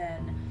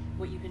 then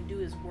what you can do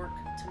is work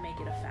to make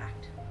it a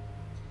fact.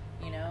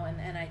 You know,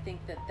 and I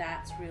think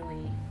that's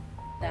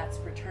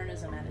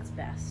returnism at its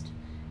best.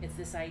 It's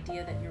this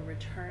idea that you're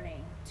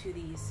returning to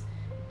these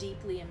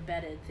deeply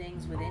embedded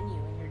things within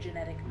you, in your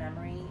genetic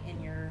memory,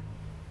 in your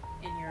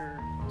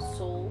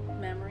soul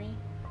memory,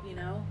 you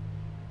know,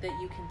 that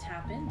you can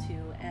tap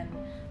into, and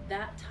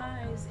that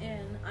ties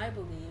in, I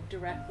believe,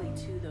 directly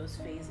to those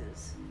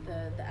phases,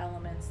 the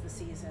elements, the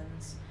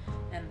seasons,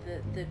 and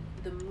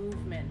the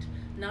movement,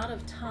 not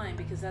of time,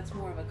 because that's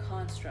more of a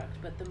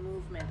construct, but the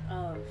movement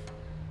of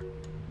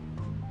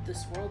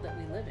this world that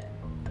we live in,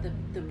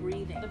 the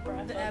breathing, The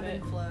breath The of ebb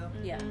it. and flow.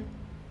 Yeah. Mhm.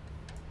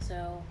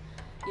 So,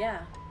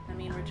 yeah, I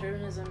mean,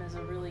 returnism is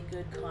a really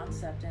good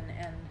concept,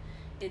 and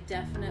it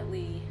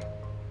definitely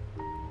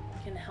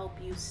can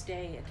help you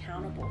stay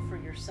accountable for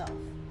yourself.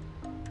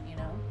 You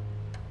know,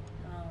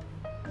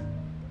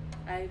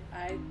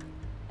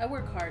 I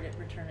work hard at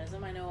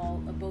returnism. I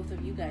know both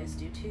of you guys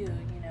do too.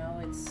 You know,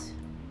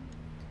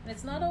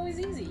 it's not always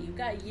easy. You've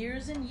got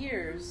years and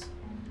years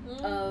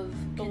of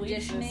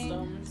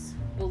conditioning,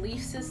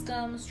 belief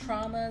systems,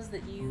 traumas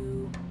that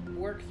you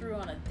work through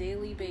on a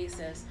daily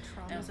basis.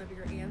 Traumas of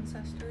your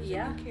ancestors.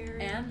 Yeah, that you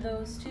carry. and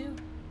those too.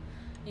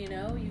 You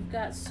know, you've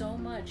got so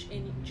much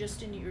in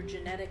your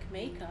genetic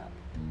makeup,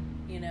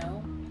 you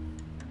know,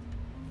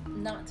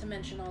 not to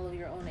mention all of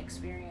your own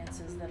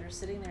experiences that are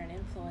sitting there and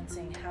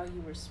influencing how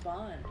you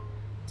respond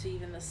to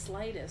even the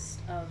slightest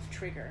of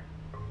trigger.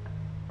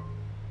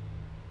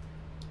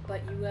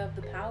 But you have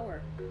the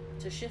power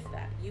to shift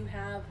that. You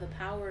have the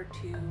power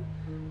to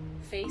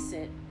face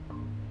it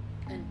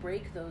and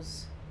break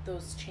those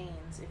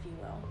chains, if you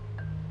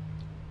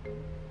will.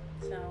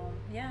 So,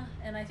 yeah,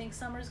 and I think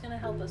summer's going to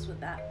help us with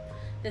that.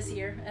 This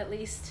year, at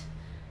least.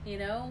 You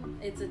know,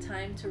 it's a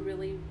time to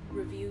really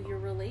review your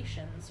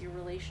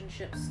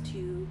relationships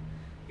to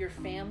your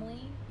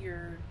family,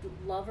 your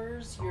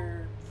lovers,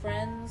 your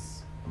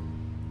friends,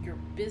 your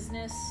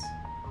business,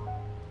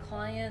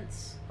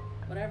 clients,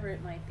 whatever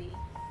it might be.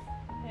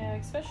 Yeah,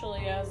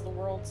 especially as the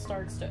world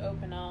starts to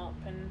open up,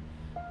 and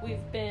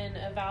we've been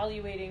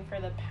evaluating for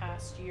the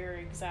past year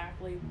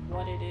exactly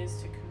what it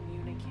is to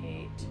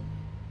communicate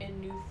in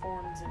new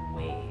forms and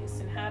ways,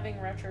 and having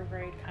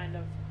retrograde kind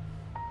of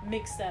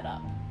mix that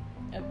up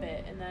a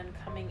bit, and then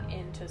coming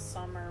into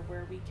summer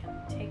where we can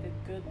take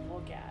a good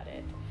look at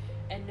it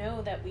and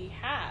know that we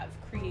have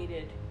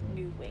created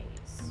new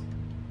ways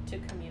to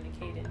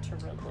communicate and to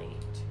relate.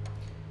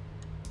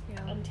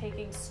 Yeah. I'm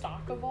taking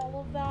stock of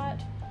all of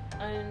that,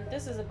 and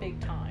this is a big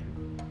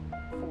time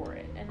for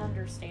it, and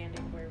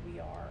understanding where we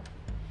are.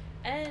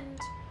 And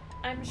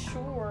I'm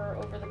sure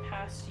over the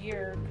past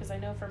year, because I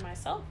know for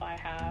myself I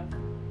have,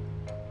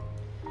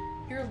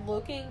 you're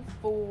looking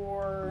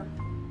for,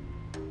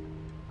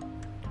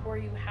 or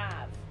you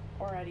have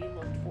already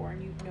looked for,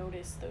 and you've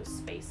noticed those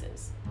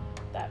spaces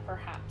that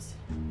perhaps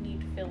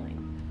need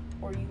filling,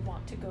 or you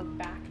want to go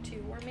back to,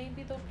 or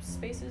maybe those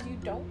spaces you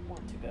don't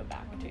want to go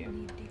back to.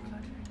 Need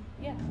decluttering.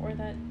 Yeah, or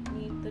that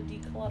need the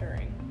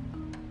decluttering.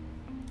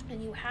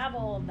 And you have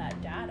all of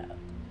that data.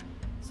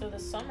 So the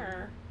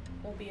summer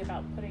will be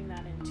about putting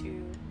that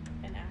into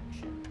an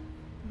action.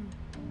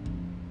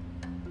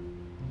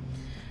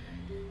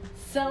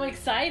 So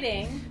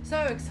exciting, So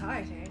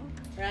exciting.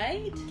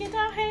 right? Get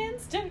our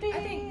hands dirty.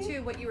 I think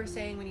too what you were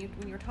saying when you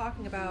were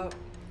talking about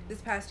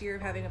this past year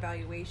of having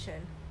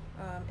evaluation,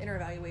 inner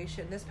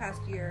evaluation. This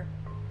past year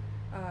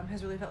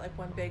has really felt like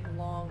one big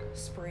long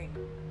spring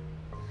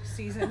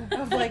season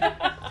of like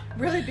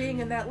really being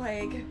in that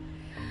like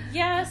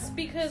Yes,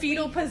 because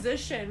fetal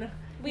position.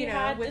 we you know,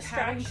 had with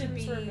having to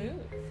distractions be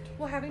removed.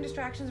 well, having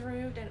distractions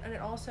removed, and it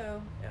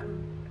also,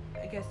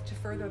 I guess, to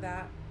further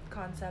that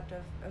concept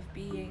of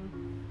being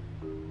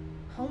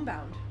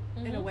homebound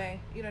in a Mhm. way.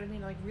 You know what I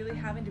mean? Like really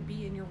having to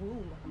be in your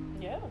womb.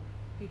 Yeah.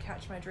 You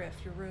catch my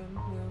drift. Your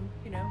womb.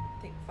 You know,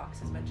 I think Fox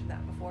has mentioned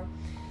that before.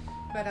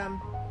 But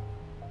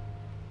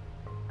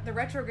the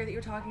retrograde that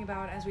you're talking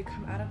about, as we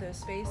come out of those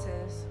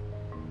spaces,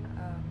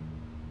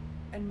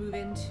 and move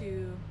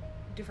into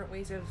different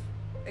ways of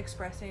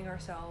expressing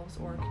ourselves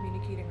or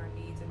communicating our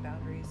needs and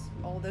boundaries,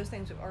 all of those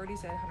things we've already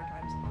said 100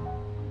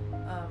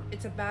 times.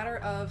 It's a matter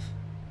of,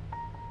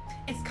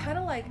 it's kind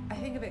of like, I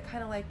think of it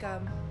kind of like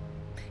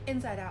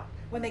Inside Out,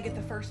 when they get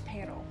the first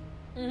panel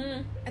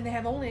Mm-hmm. and they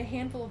have only a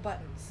handful of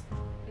buttons.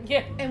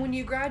 Yeah. And when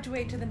you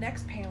graduate to the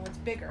next panel, it's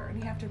bigger, and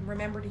you have to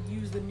remember to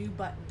use the new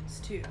buttons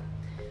too.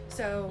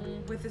 So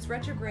with this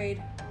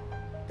retrograde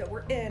that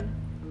we're in,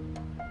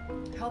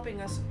 helping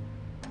us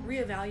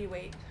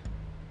reevaluate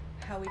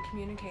how we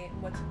communicate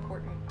and what's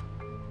important,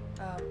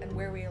 and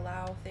where we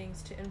allow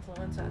things to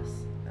influence us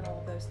and all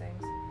of those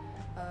things.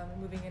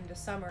 Moving into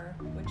summer,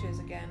 which is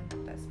again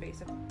that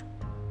space of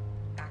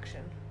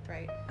action,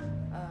 right?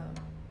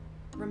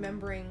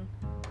 Remembering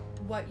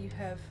what you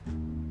have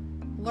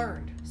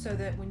learned, so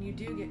that when you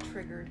do get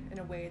triggered in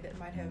a way that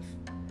might have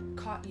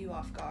caught you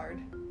off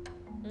guard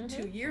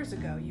 2 years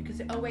ago, you could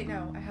say, oh wait,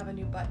 no, I have a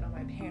new button on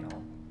my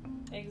panel.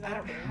 Exactly. I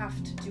don't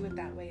have to do it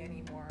that way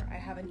anymore. I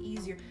have an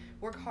easier,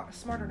 work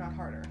smarter, not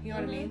harder. You know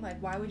what I mean? Like,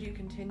 why would you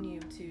continue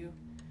to,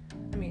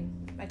 I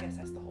mean, I guess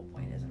that's the whole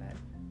point, isn't it?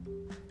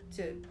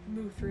 To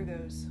move through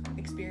those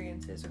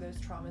experiences or those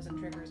traumas and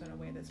triggers in a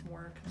way that's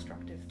more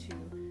constructive to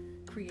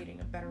creating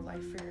a better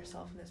life for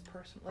yourself in this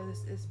personal,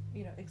 this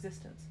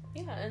existence.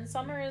 Yeah, and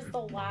summer is the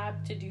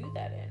lab to do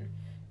that in.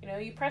 You know,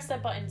 you press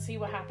that button, see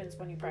what happens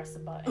when you press the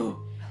button.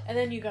 And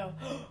then you go,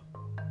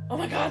 oh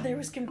my god, there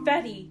was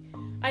confetti.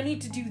 I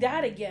need to do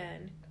that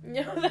again.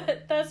 You know,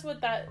 that's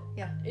what that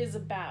is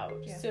about.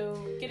 Yeah.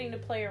 So getting to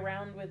play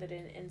around with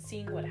it and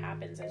seeing what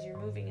happens as you're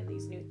moving in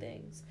these new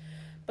things.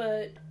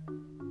 But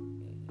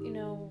you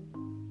know,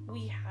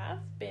 we have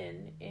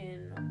been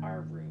in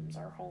our rooms,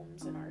 our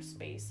homes, and our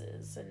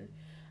spaces. And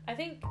I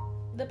think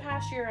the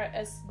past year,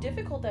 as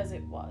difficult as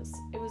it was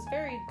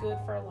very good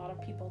for a lot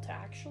of people to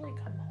actually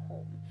come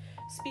home.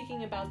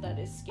 Speaking about that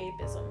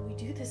escapism, we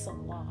do this a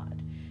lot.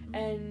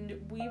 And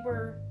we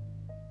were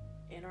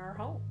in our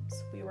homes.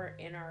 We were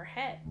in our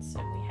heads.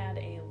 And we had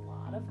a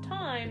lot of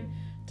time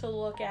to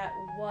look at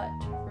what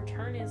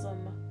returnism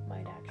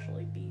might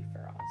actually be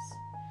for us.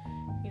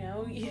 You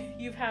know,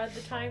 you've had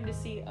the time to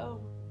see, oh,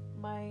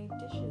 my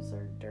dishes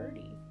are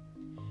dirty.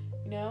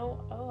 You know,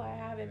 oh, I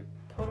haven't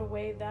put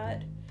away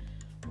that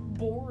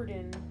board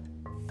in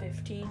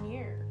 15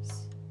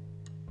 years.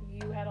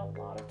 You had a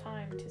lot of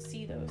time to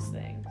see those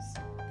things.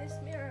 This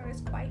mirror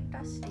is quite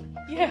dusty.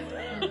 Yeah.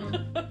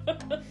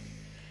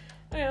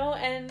 You know,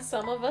 and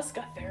some of us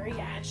got very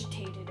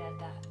agitated at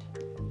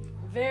that.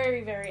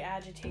 Very, very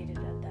agitated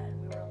at that.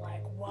 And we were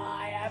like,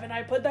 why haven't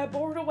I put that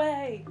board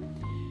away?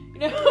 You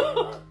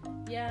know?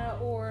 Yeah,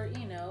 or,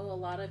 you know, a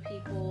lot of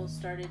people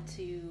started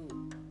to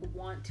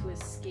want to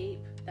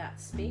escape that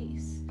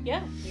space.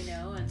 Yeah. You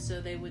know, and so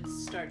they would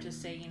start to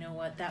say, you know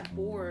what, that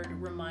board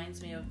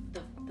reminds me of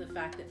the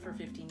fact that for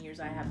 15 years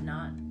I have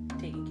not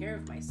taken care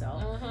of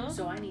myself,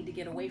 so I need to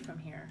get away from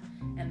here.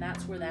 And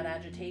that's where that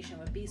agitation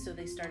would be. So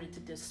they started to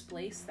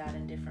displace that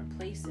in different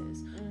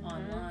places,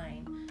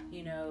 online,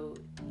 you know,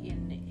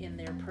 in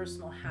their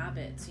personal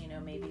habits, you know,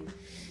 maybe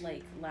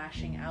like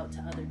lashing out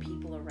to other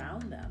people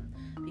around them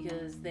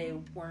because they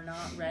were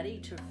not ready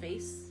to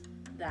face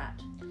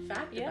that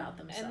fact about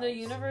themselves. And the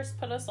universe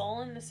put us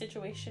all in a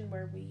situation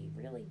where we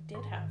really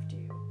did have to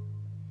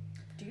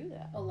do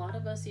that. A lot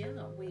of us,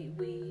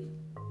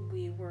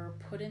 we were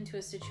put into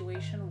a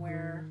situation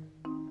where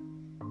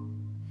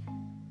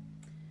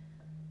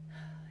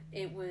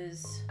it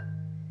was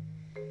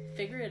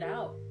figure it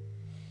out,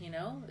 you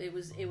know? It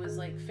was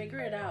like figure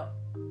it out.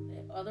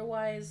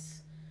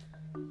 Otherwise,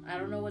 I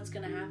don't know what's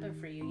going to happen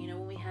for you. You know,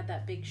 when we had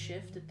that big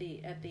shift at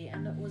the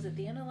end of, was it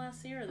the end of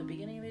last year or the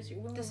beginning of this year?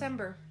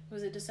 December.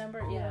 Was it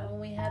December? Yeah,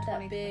 when we had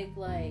that big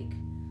like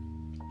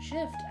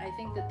shift, I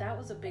think that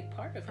was a big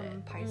part of it.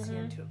 From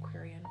Piscean to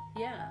Aquarian.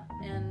 Yeah,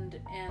 and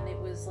it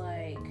was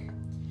like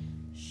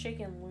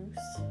shaken loose.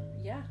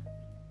 Yeah.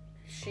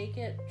 Shake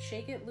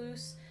it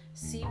loose,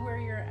 see where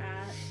you're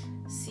at,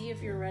 see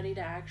if you're ready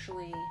to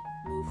actually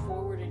move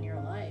forward in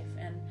your life.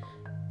 And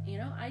you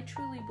know, I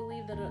truly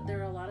believe that there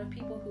are a lot of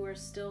people who are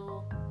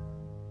still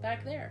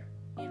back there,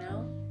 you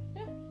know,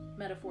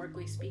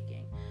 metaphorically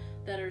speaking,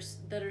 that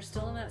are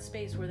still in that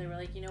space where they were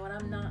like, you know what,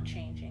 I'm not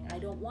changing. I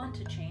don't want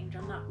to change.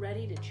 I'm not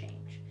ready to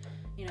change.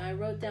 You know, I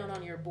wrote down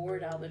on your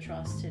board,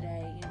 Albatross,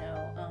 today, you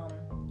know,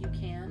 you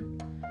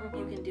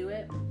can do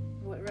it.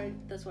 What, right?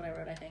 That's what I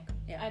wrote, I think.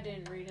 Yeah. I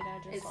didn't read it.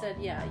 I just said,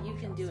 yeah, you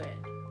can do it.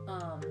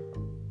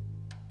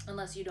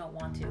 Unless you don't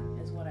want to,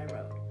 is what I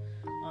wrote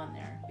on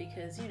there.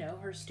 Because, you know,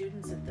 her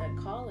students at the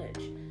college,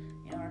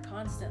 you know, are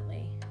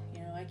constantly,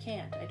 you know, I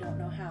can't, I don't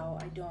know how,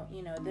 I don't,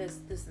 you know, this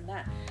and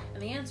that.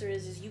 And the answer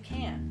is you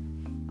can.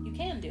 You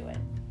can do it.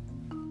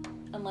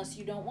 Unless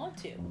you don't want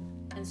to.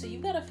 And so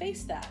you've got to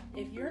face that.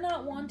 If you're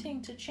not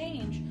wanting to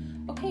change,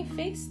 okay,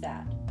 face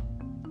that.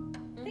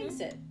 Face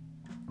it.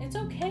 It's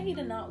okay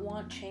to not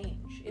want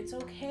change. It's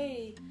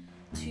okay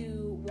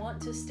to want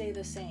to stay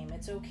the same.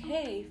 It's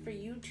okay for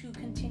you to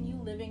continue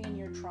living in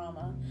your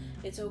trauma.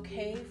 It's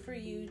okay for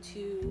you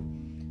to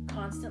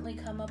constantly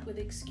come up with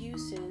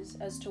excuses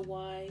as to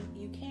why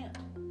you can't.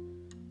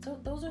 So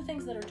those are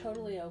things that are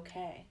totally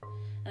okay.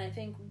 And I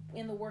think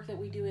in the work that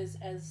we do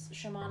as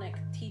shamanic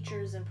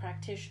teachers and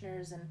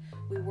practitioners, and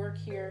we work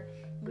here,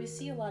 we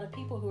see a lot of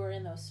people who are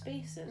in those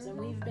spaces, and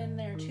we've been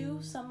there too.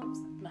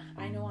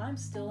 I know I'm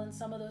still in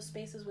some of those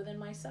spaces within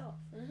myself,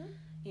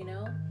 you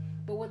know,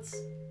 but what's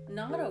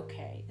not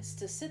okay is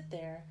to sit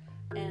there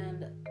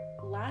and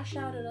lash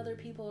out at other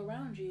people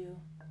around you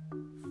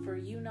for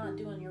you not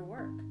doing your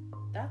work.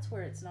 That's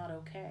where it's not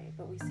okay,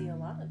 but we see a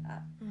lot of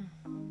that.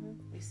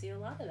 We see a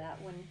lot of that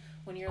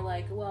when you're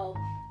like, well,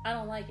 I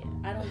don't like it.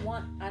 I don't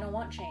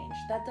want change.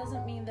 That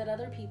doesn't mean that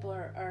other people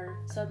are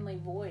suddenly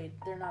void.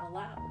 They're not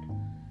allowed.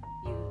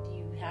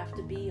 You have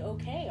to be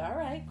okay. All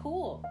right,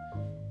 cool.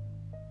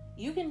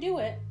 You can do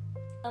it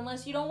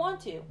unless you don't want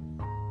to.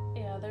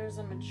 Yeah, there's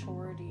a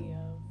maturity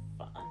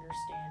of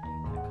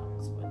understanding that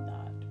comes with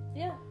that.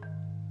 Yeah.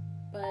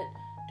 But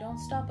don't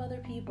stop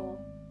other people,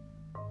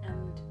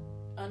 and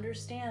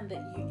understand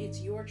that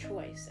it's your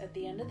choice. At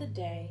the end of the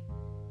day,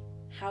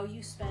 how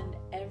you spend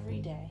every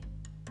day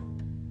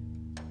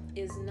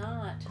is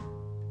not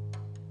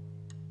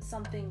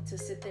something to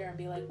sit there and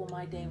be like, well,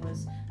 my day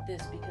was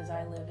this because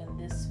I live in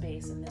this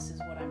space and this is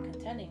what I'm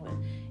contending with.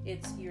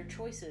 It's your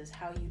choices,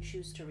 how you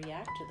choose to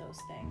react to those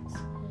things.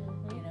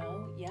 You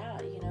know, yeah,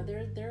 you know,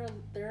 there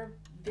are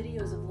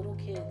videos of little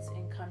kids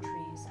in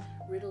countries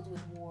riddled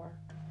with war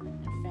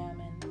and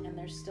famine, and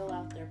they're still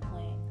out there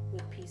playing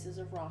with pieces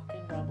of rock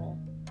and rubble,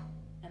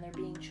 and they're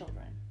being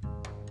children.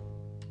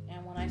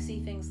 And when I see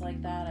things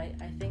like that,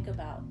 I think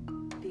about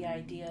the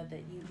idea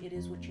that it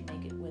is what you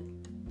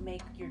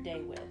make your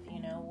day with,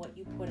 you know, what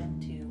you put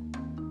into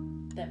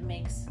that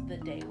makes the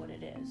day what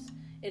it is.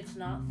 It's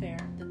not fair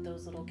that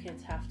those little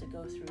kids have to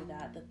go through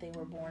that they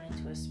were born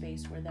into a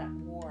space where that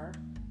war,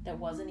 that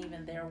wasn't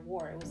even their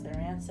war, it was their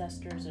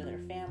ancestors or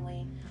their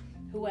family,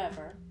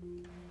 whoever,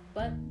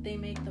 but they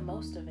make the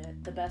most of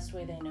it the best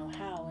way they know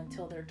how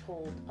until they're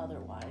told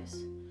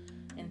otherwise,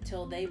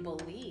 until they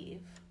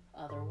believe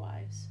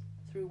otherwise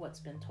through what's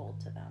been told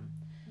to them.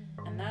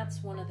 And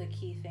that's one of the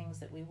key things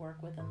that we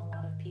work with in a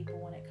lot of people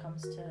when it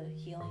comes to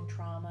healing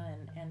trauma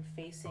and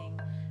facing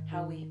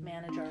how we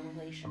manage our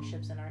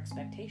relationships and our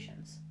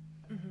expectations.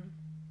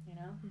 You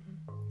know?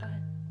 Go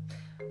ahead.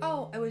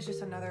 Oh, it was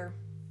just another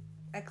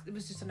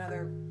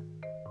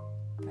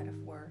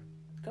metaphor.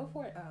 Go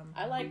for it.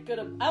 I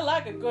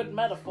like a good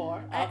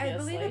metaphor. I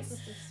believe it's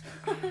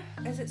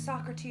is it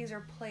Socrates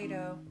or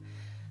Plato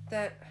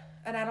that,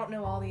 and I don't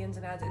know all the ins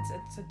and outs.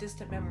 It's a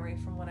distant memory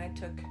from when I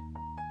took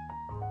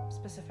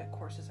specific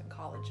courses in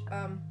college.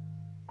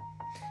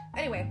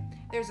 Anyway,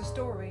 there's a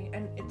story,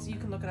 and you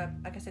can look it up.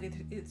 Like I said,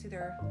 it's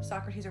either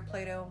Socrates or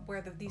Plato,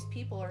 where these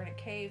people are in a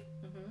cave,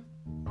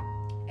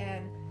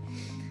 and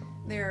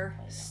they're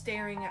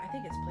staring at. I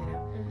think it's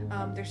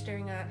Plato. They're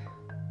staring at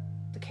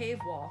the cave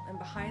wall, and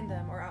behind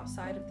them or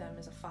outside of them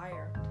is a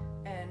fire,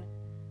 and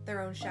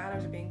their own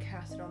shadows are being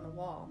casted on the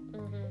wall,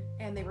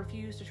 and they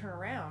refuse to turn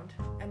around,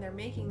 and they're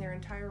making their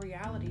entire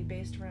reality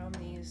based around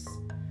these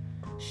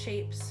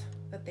shapes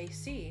that they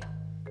see.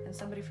 And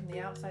somebody from the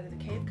outside of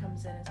the cave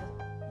comes in and says,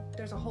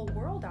 there's a whole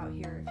world out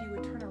here. If you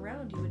would turn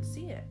around, you would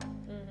see it.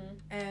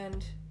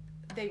 And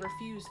they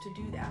refuse to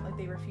do that. Like,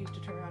 they refuse to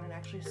turn around and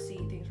actually see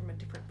things from a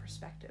different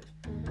perspective.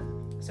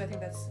 So I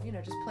think that's,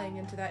 just playing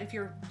into that. If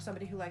you're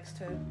somebody who likes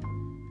to,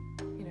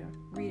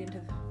 read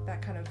into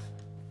that kind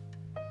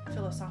of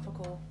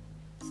philosophical,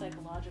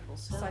 psychological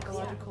stuff,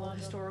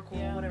 historical,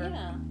 whatever.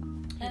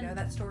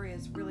 That story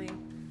is really,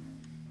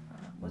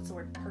 what's the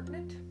word,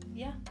 pertinent?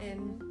 Yeah.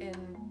 In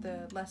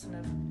the lesson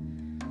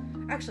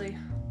of, actually,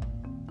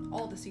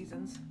 all the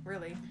seasons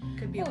really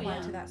could be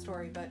applied to that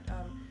story, but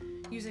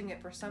using it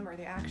for summer,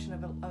 the action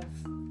of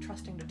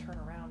trusting to turn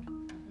around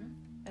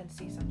and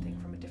see something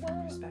from a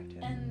different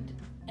perspective.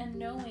 And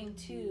knowing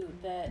too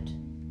that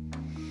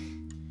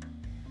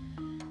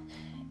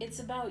it's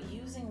about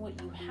using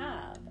what you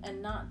have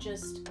and not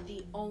just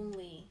the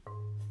only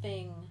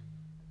thing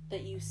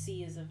that you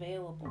see is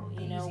available.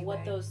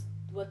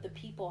 What the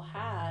people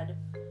had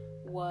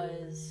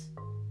was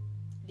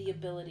the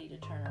ability to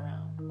turn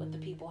around. What the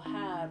people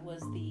had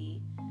was the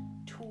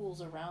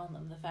tools around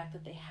them, the fact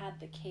that they had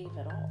the cave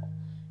at all.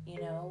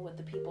 What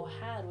the people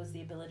had was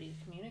the ability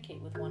to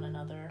communicate with one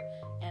another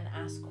and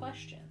ask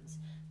questions.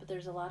 But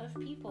there's a lot of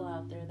people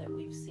out there that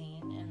we've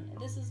seen, and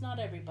this is not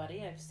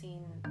everybody. I've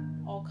seen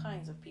all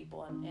kinds of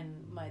people in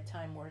my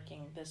time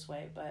working this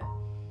way, but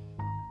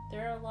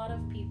there are a lot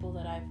of people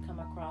that I've come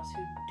across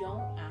who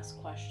don't ask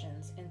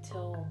questions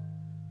until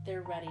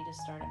they're ready to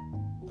start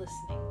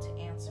listening to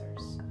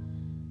answers.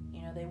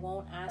 They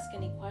won't ask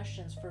any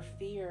questions for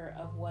fear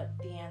of what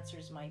the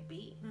answers might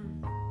be.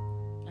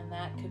 And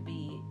that could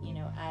be,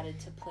 added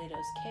to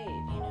Plato's cave,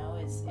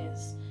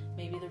 is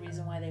maybe the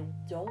reason why they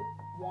don't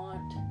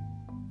want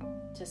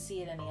to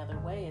see it any other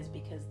way is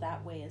because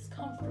that way is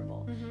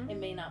comfortable. It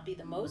may not be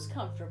the most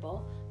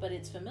comfortable, but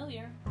it's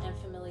familiar, and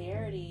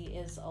familiarity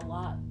is a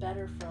lot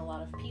better for a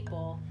lot of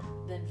people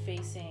than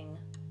facing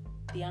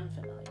the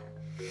unfamiliar.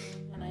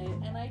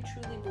 And I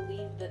truly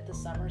believe that the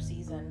summer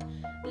season,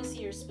 this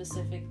year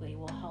specifically,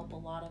 will help a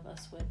lot of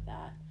us with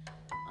that.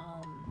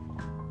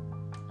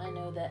 I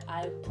know that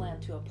I plan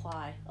to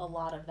apply a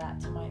lot of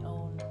that to my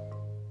own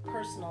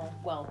personal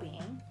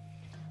well-being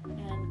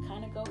and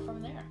kind of go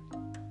from there.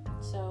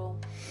 So,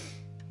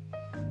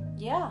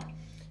 yeah.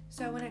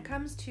 So when it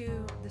comes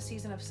to the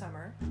season of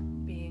summer,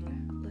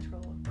 being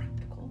literal and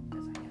practical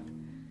as I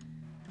am,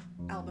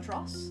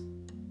 Albatross,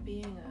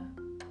 being a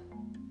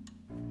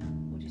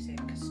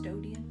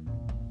custodian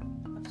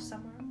of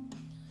summer?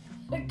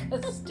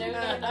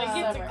 Custodian.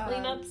 I get to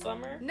clean up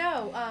summer?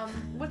 No,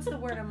 what's the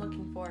word I'm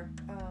looking for?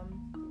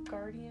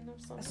 Guardian of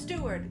summer? A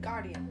steward,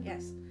 guardian,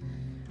 yes.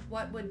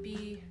 What would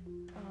be,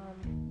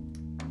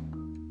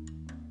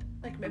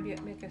 like maybe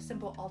make a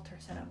simple altar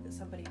setup that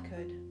somebody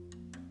could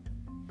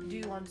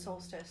do on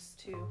solstice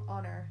to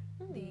honor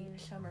the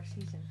summer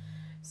season?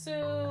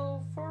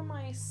 So for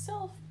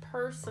myself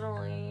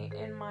personally,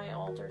 in my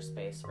altar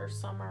space for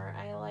summer,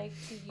 I like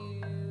to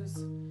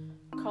use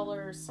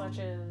colors such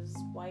as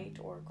white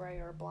or gray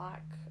or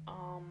black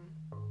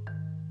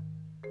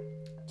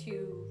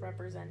to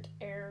represent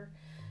air.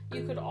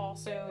 You could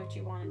also, if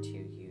you wanted to,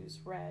 use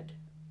red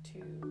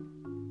to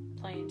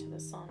play into the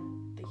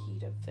sun, the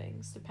heat of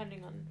things,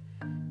 depending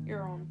on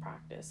your own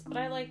practice. But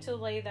I like to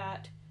lay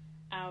that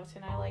out,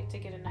 and I like to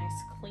get a nice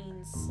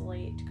clean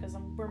slate because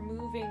we're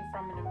moving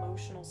from an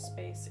emotional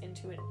space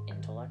into an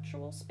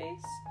intellectual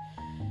space.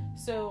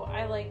 So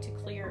I like to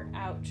clear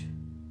out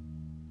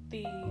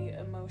the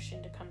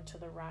emotion to come to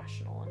the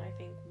rational, and I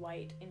think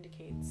white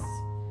indicates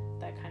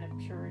that kind of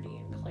purity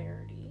and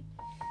clarity.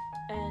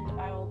 And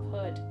I will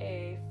put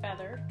a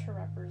feather to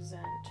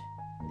represent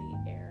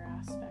the air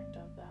aspect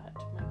of that,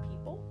 my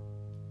people.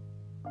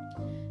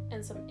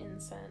 and some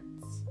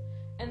incense.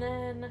 And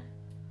then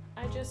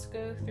I just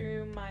go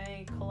through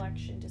my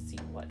collection to see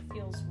what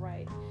feels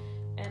right.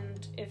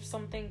 And if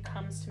something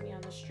comes to me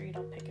on the street,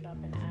 I'll pick it up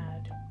and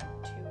add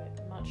to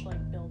it, much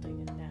like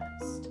building a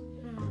nest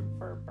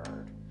for a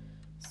bird.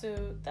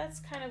 So that's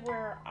kind of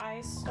where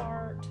I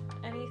start.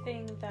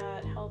 Anything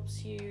that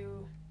helps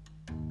you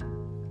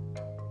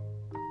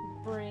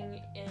bring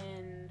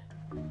in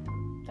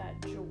that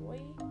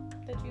joy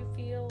that you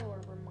feel or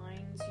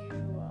reminds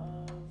you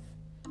of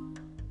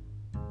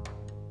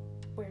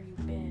where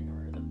you've been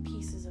or the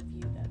pieces of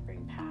you that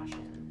bring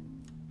passion.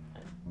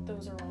 And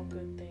those are all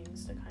good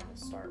things to kind of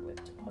start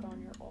with to put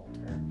on your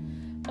altar.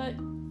 But,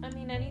 I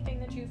mean, anything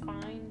that you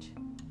find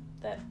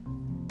that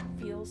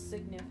feels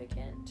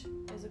significant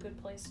is a good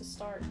place to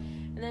start.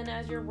 And then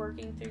as you're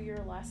working through your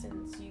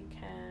lessons, you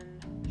can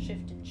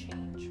shift and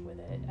change with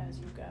it as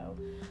you go.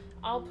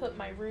 I'll put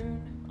my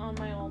rune on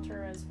my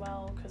altar as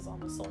well, because on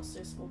the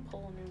solstice we'll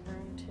pull a new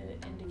rune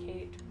to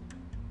indicate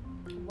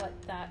what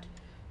that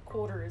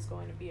quarter is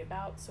going to be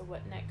about. So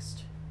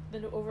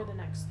over the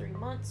next 3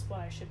 months, what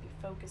I should be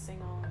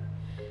focusing on.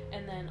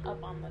 And then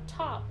up on the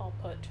top, I'll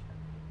put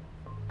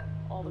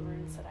all the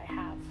runes that I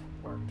have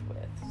worked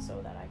with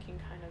so that I can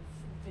kind of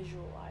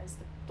visualize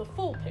the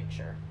full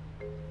picture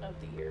of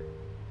the year.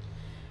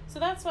 So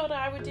that's what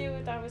I would do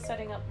if I was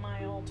setting up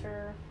my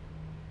altar.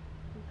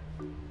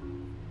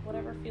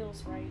 Whatever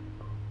feels right.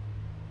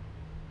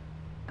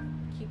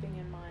 Keeping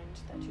in mind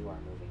that you are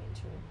moving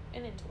into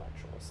an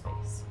intellectual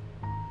space.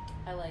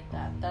 I like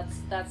that.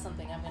 That's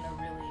something I'm gonna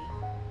really.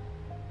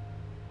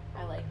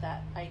 I like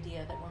that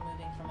idea that we're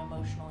moving from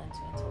emotional into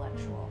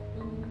intellectual.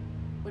 Mm-hmm.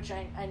 Which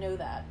I know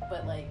that,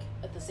 but like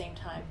at the same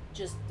time,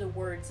 just the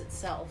words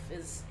itself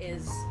is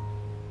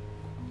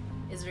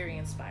very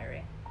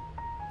inspiring.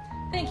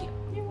 Thank you.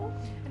 You're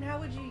welcome. And how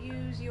would you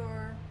use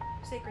your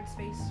sacred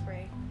space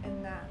spray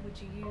in that? Would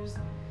you use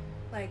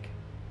like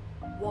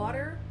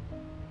water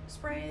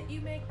spray that you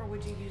make, or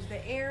would you use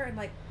the air and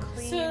like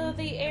clean So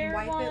the air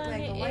and wipe it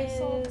like a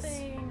Lysol is...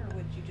 thing, or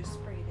would you just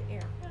spray the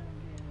air?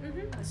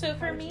 Mm-hmm. So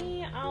for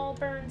me, I'll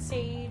burn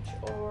sage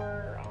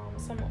or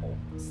some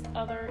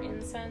other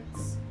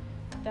incense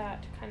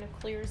that kind of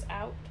clears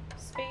out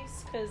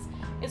space, because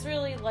it's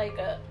really like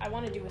I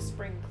want to do a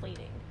spring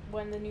cleaning.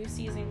 When the new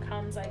season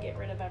comes, I get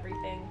rid of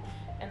everything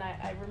and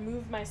I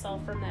remove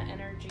myself from that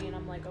energy, and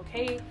I'm like,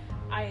 okay,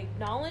 I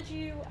acknowledge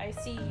you, I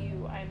see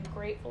you, I'm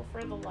grateful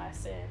for the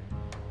lesson,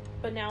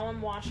 but now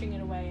I'm washing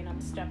it away and I'm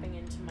stepping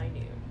into my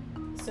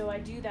new. So I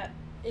do that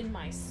in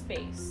my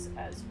space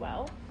as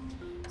well.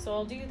 So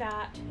I'll do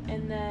that,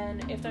 and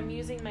then if I'm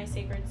using my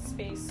sacred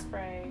space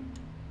spray,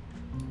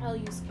 I'll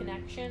use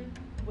Connection,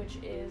 which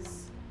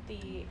is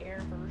the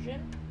air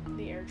version,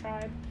 the air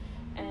tribe,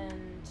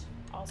 and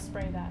I'll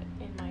spray that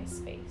in my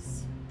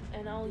space.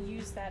 And I'll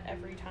use that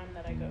every time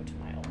that I go to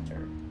my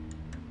altar.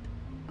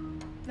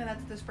 And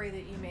that's the spray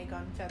that you make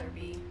on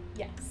Featherbee.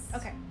 Yes.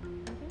 Okay.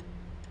 Mm-hmm.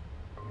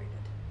 Very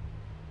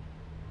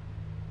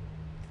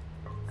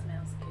good.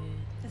 Smells good.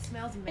 It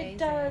smells amazing. It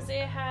does.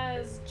 It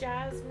has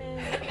jasmine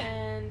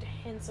and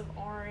hints of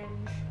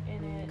orange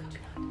in it.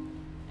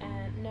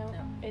 And no,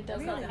 it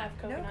does not have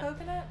coconut. No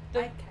coconut?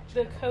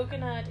 The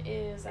coconut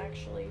is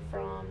actually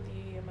from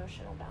the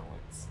emotional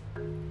balance.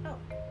 Oh,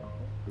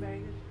 very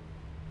good.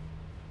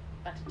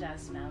 But it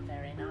does smell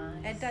very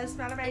nice. It does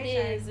smell It amazing.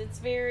 is. It's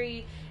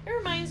very. It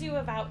reminds you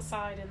of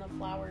outside and the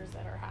flowers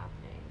that are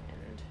happening,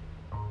 and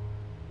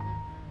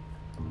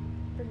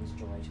brings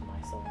joy to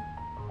my soul.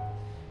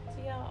 So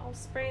yeah, I'll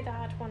spray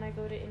that when I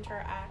go to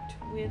interact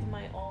with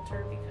my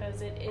altar,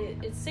 because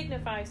it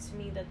signifies to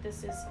me that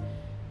this is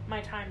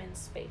my time and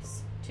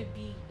space to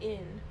be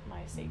in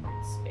my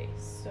sacred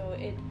space. So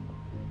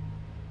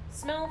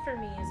smell for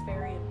me is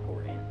very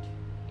important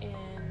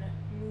in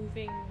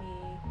moving me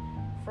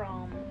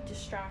from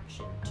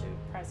distraction to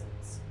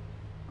presence.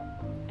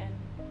 And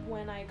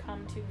when I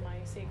come to my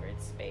sacred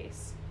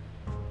space,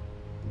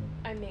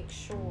 I make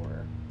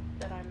sure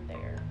that I'm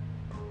there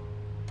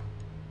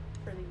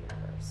for the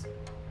universe,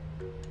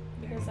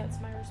 because that's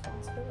my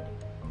responsibility.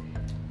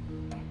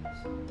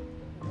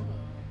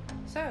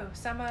 So,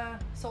 summer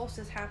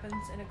solstice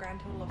happens in a grand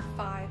total of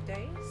 5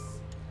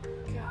 days.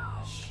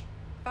 Gosh.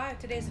 5.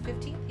 Today's the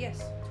 15th?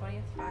 Yes.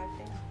 20th, 5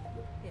 days.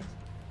 Yes.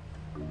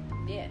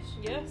 Yes.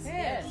 Yes.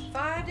 Yes.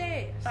 5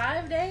 days.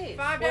 5 days.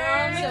 5 We're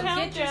on days. the So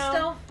get your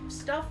countdown.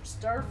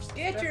 stuff.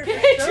 Get your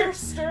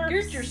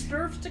Get your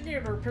stuffs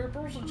together,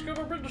 peoples. It's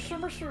gonna be the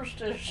summer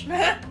solstice.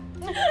 I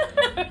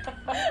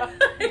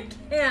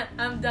can't.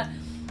 I'm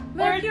done. Or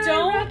Mercury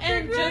don't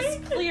retrograde. and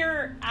just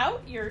clear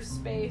out your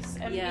space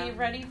and Yeah. be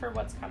ready for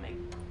what's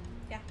coming.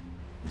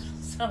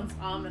 Sounds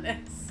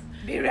ominous.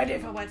 Be ready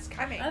for what's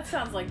coming. That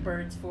sounds like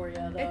birds for you,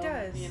 though. It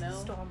does. You know?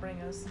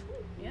 Stormbringers.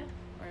 Yeah.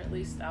 Or at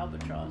least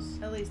albatross.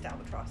 At least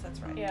albatross, that's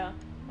right. Yeah.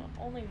 Well,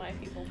 only my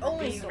people. can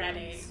Only be storms.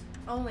 ready.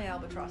 Only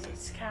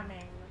albatrosses.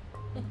 coming.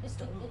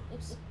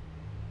 Storms.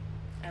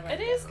 I like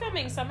It is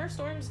coming. Summer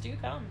storms do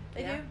come.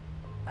 They Yeah. do.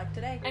 Like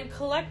today. And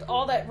collect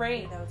all that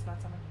rain. No, it's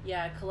not summer.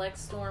 Yeah, collect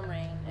storm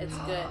rain. It's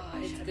good.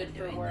 It's should've good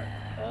been for doing work.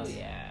 that. Oh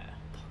yeah.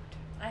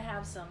 I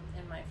have some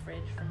in my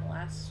fridge from the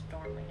last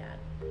storm we had.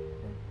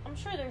 I'm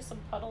sure there's some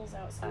puddles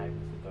outside we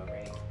could go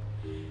raid.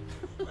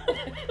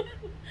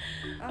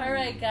 All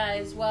right,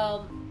 guys.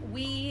 Well,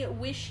 we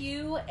wish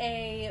you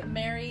a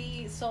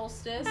merry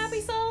solstice.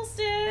 Happy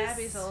solstice!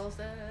 Happy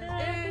solstice.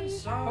 Happy in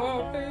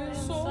summer.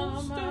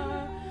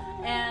 solstice.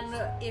 And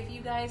if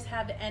you guys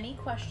have any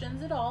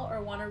questions at all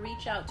or want to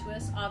reach out to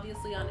us,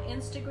 obviously on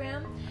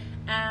Instagram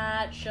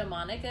at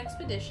Shamanic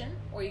Expedition,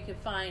 or you can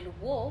find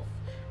Wolf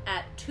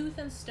at Tooth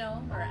and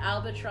Stone, or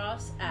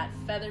Albatross at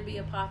Featherby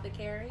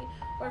Apothecary,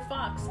 or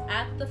Fox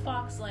at the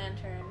Fox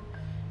Lantern.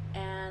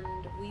 And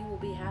we will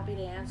be happy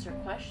to answer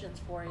questions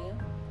for you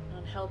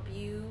and help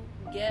you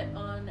get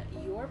on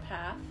your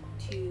path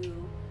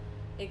to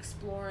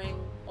exploring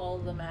all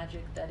the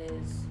magic that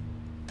is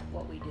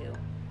what we do,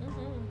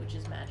 which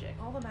is magic.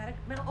 All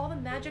the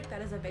magic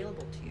that is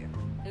available to you.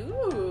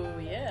 Ooh,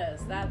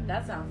 yes,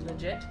 that sounds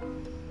legit.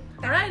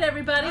 All right,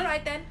 everybody. All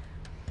right then.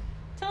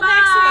 Till Bye.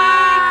 next week!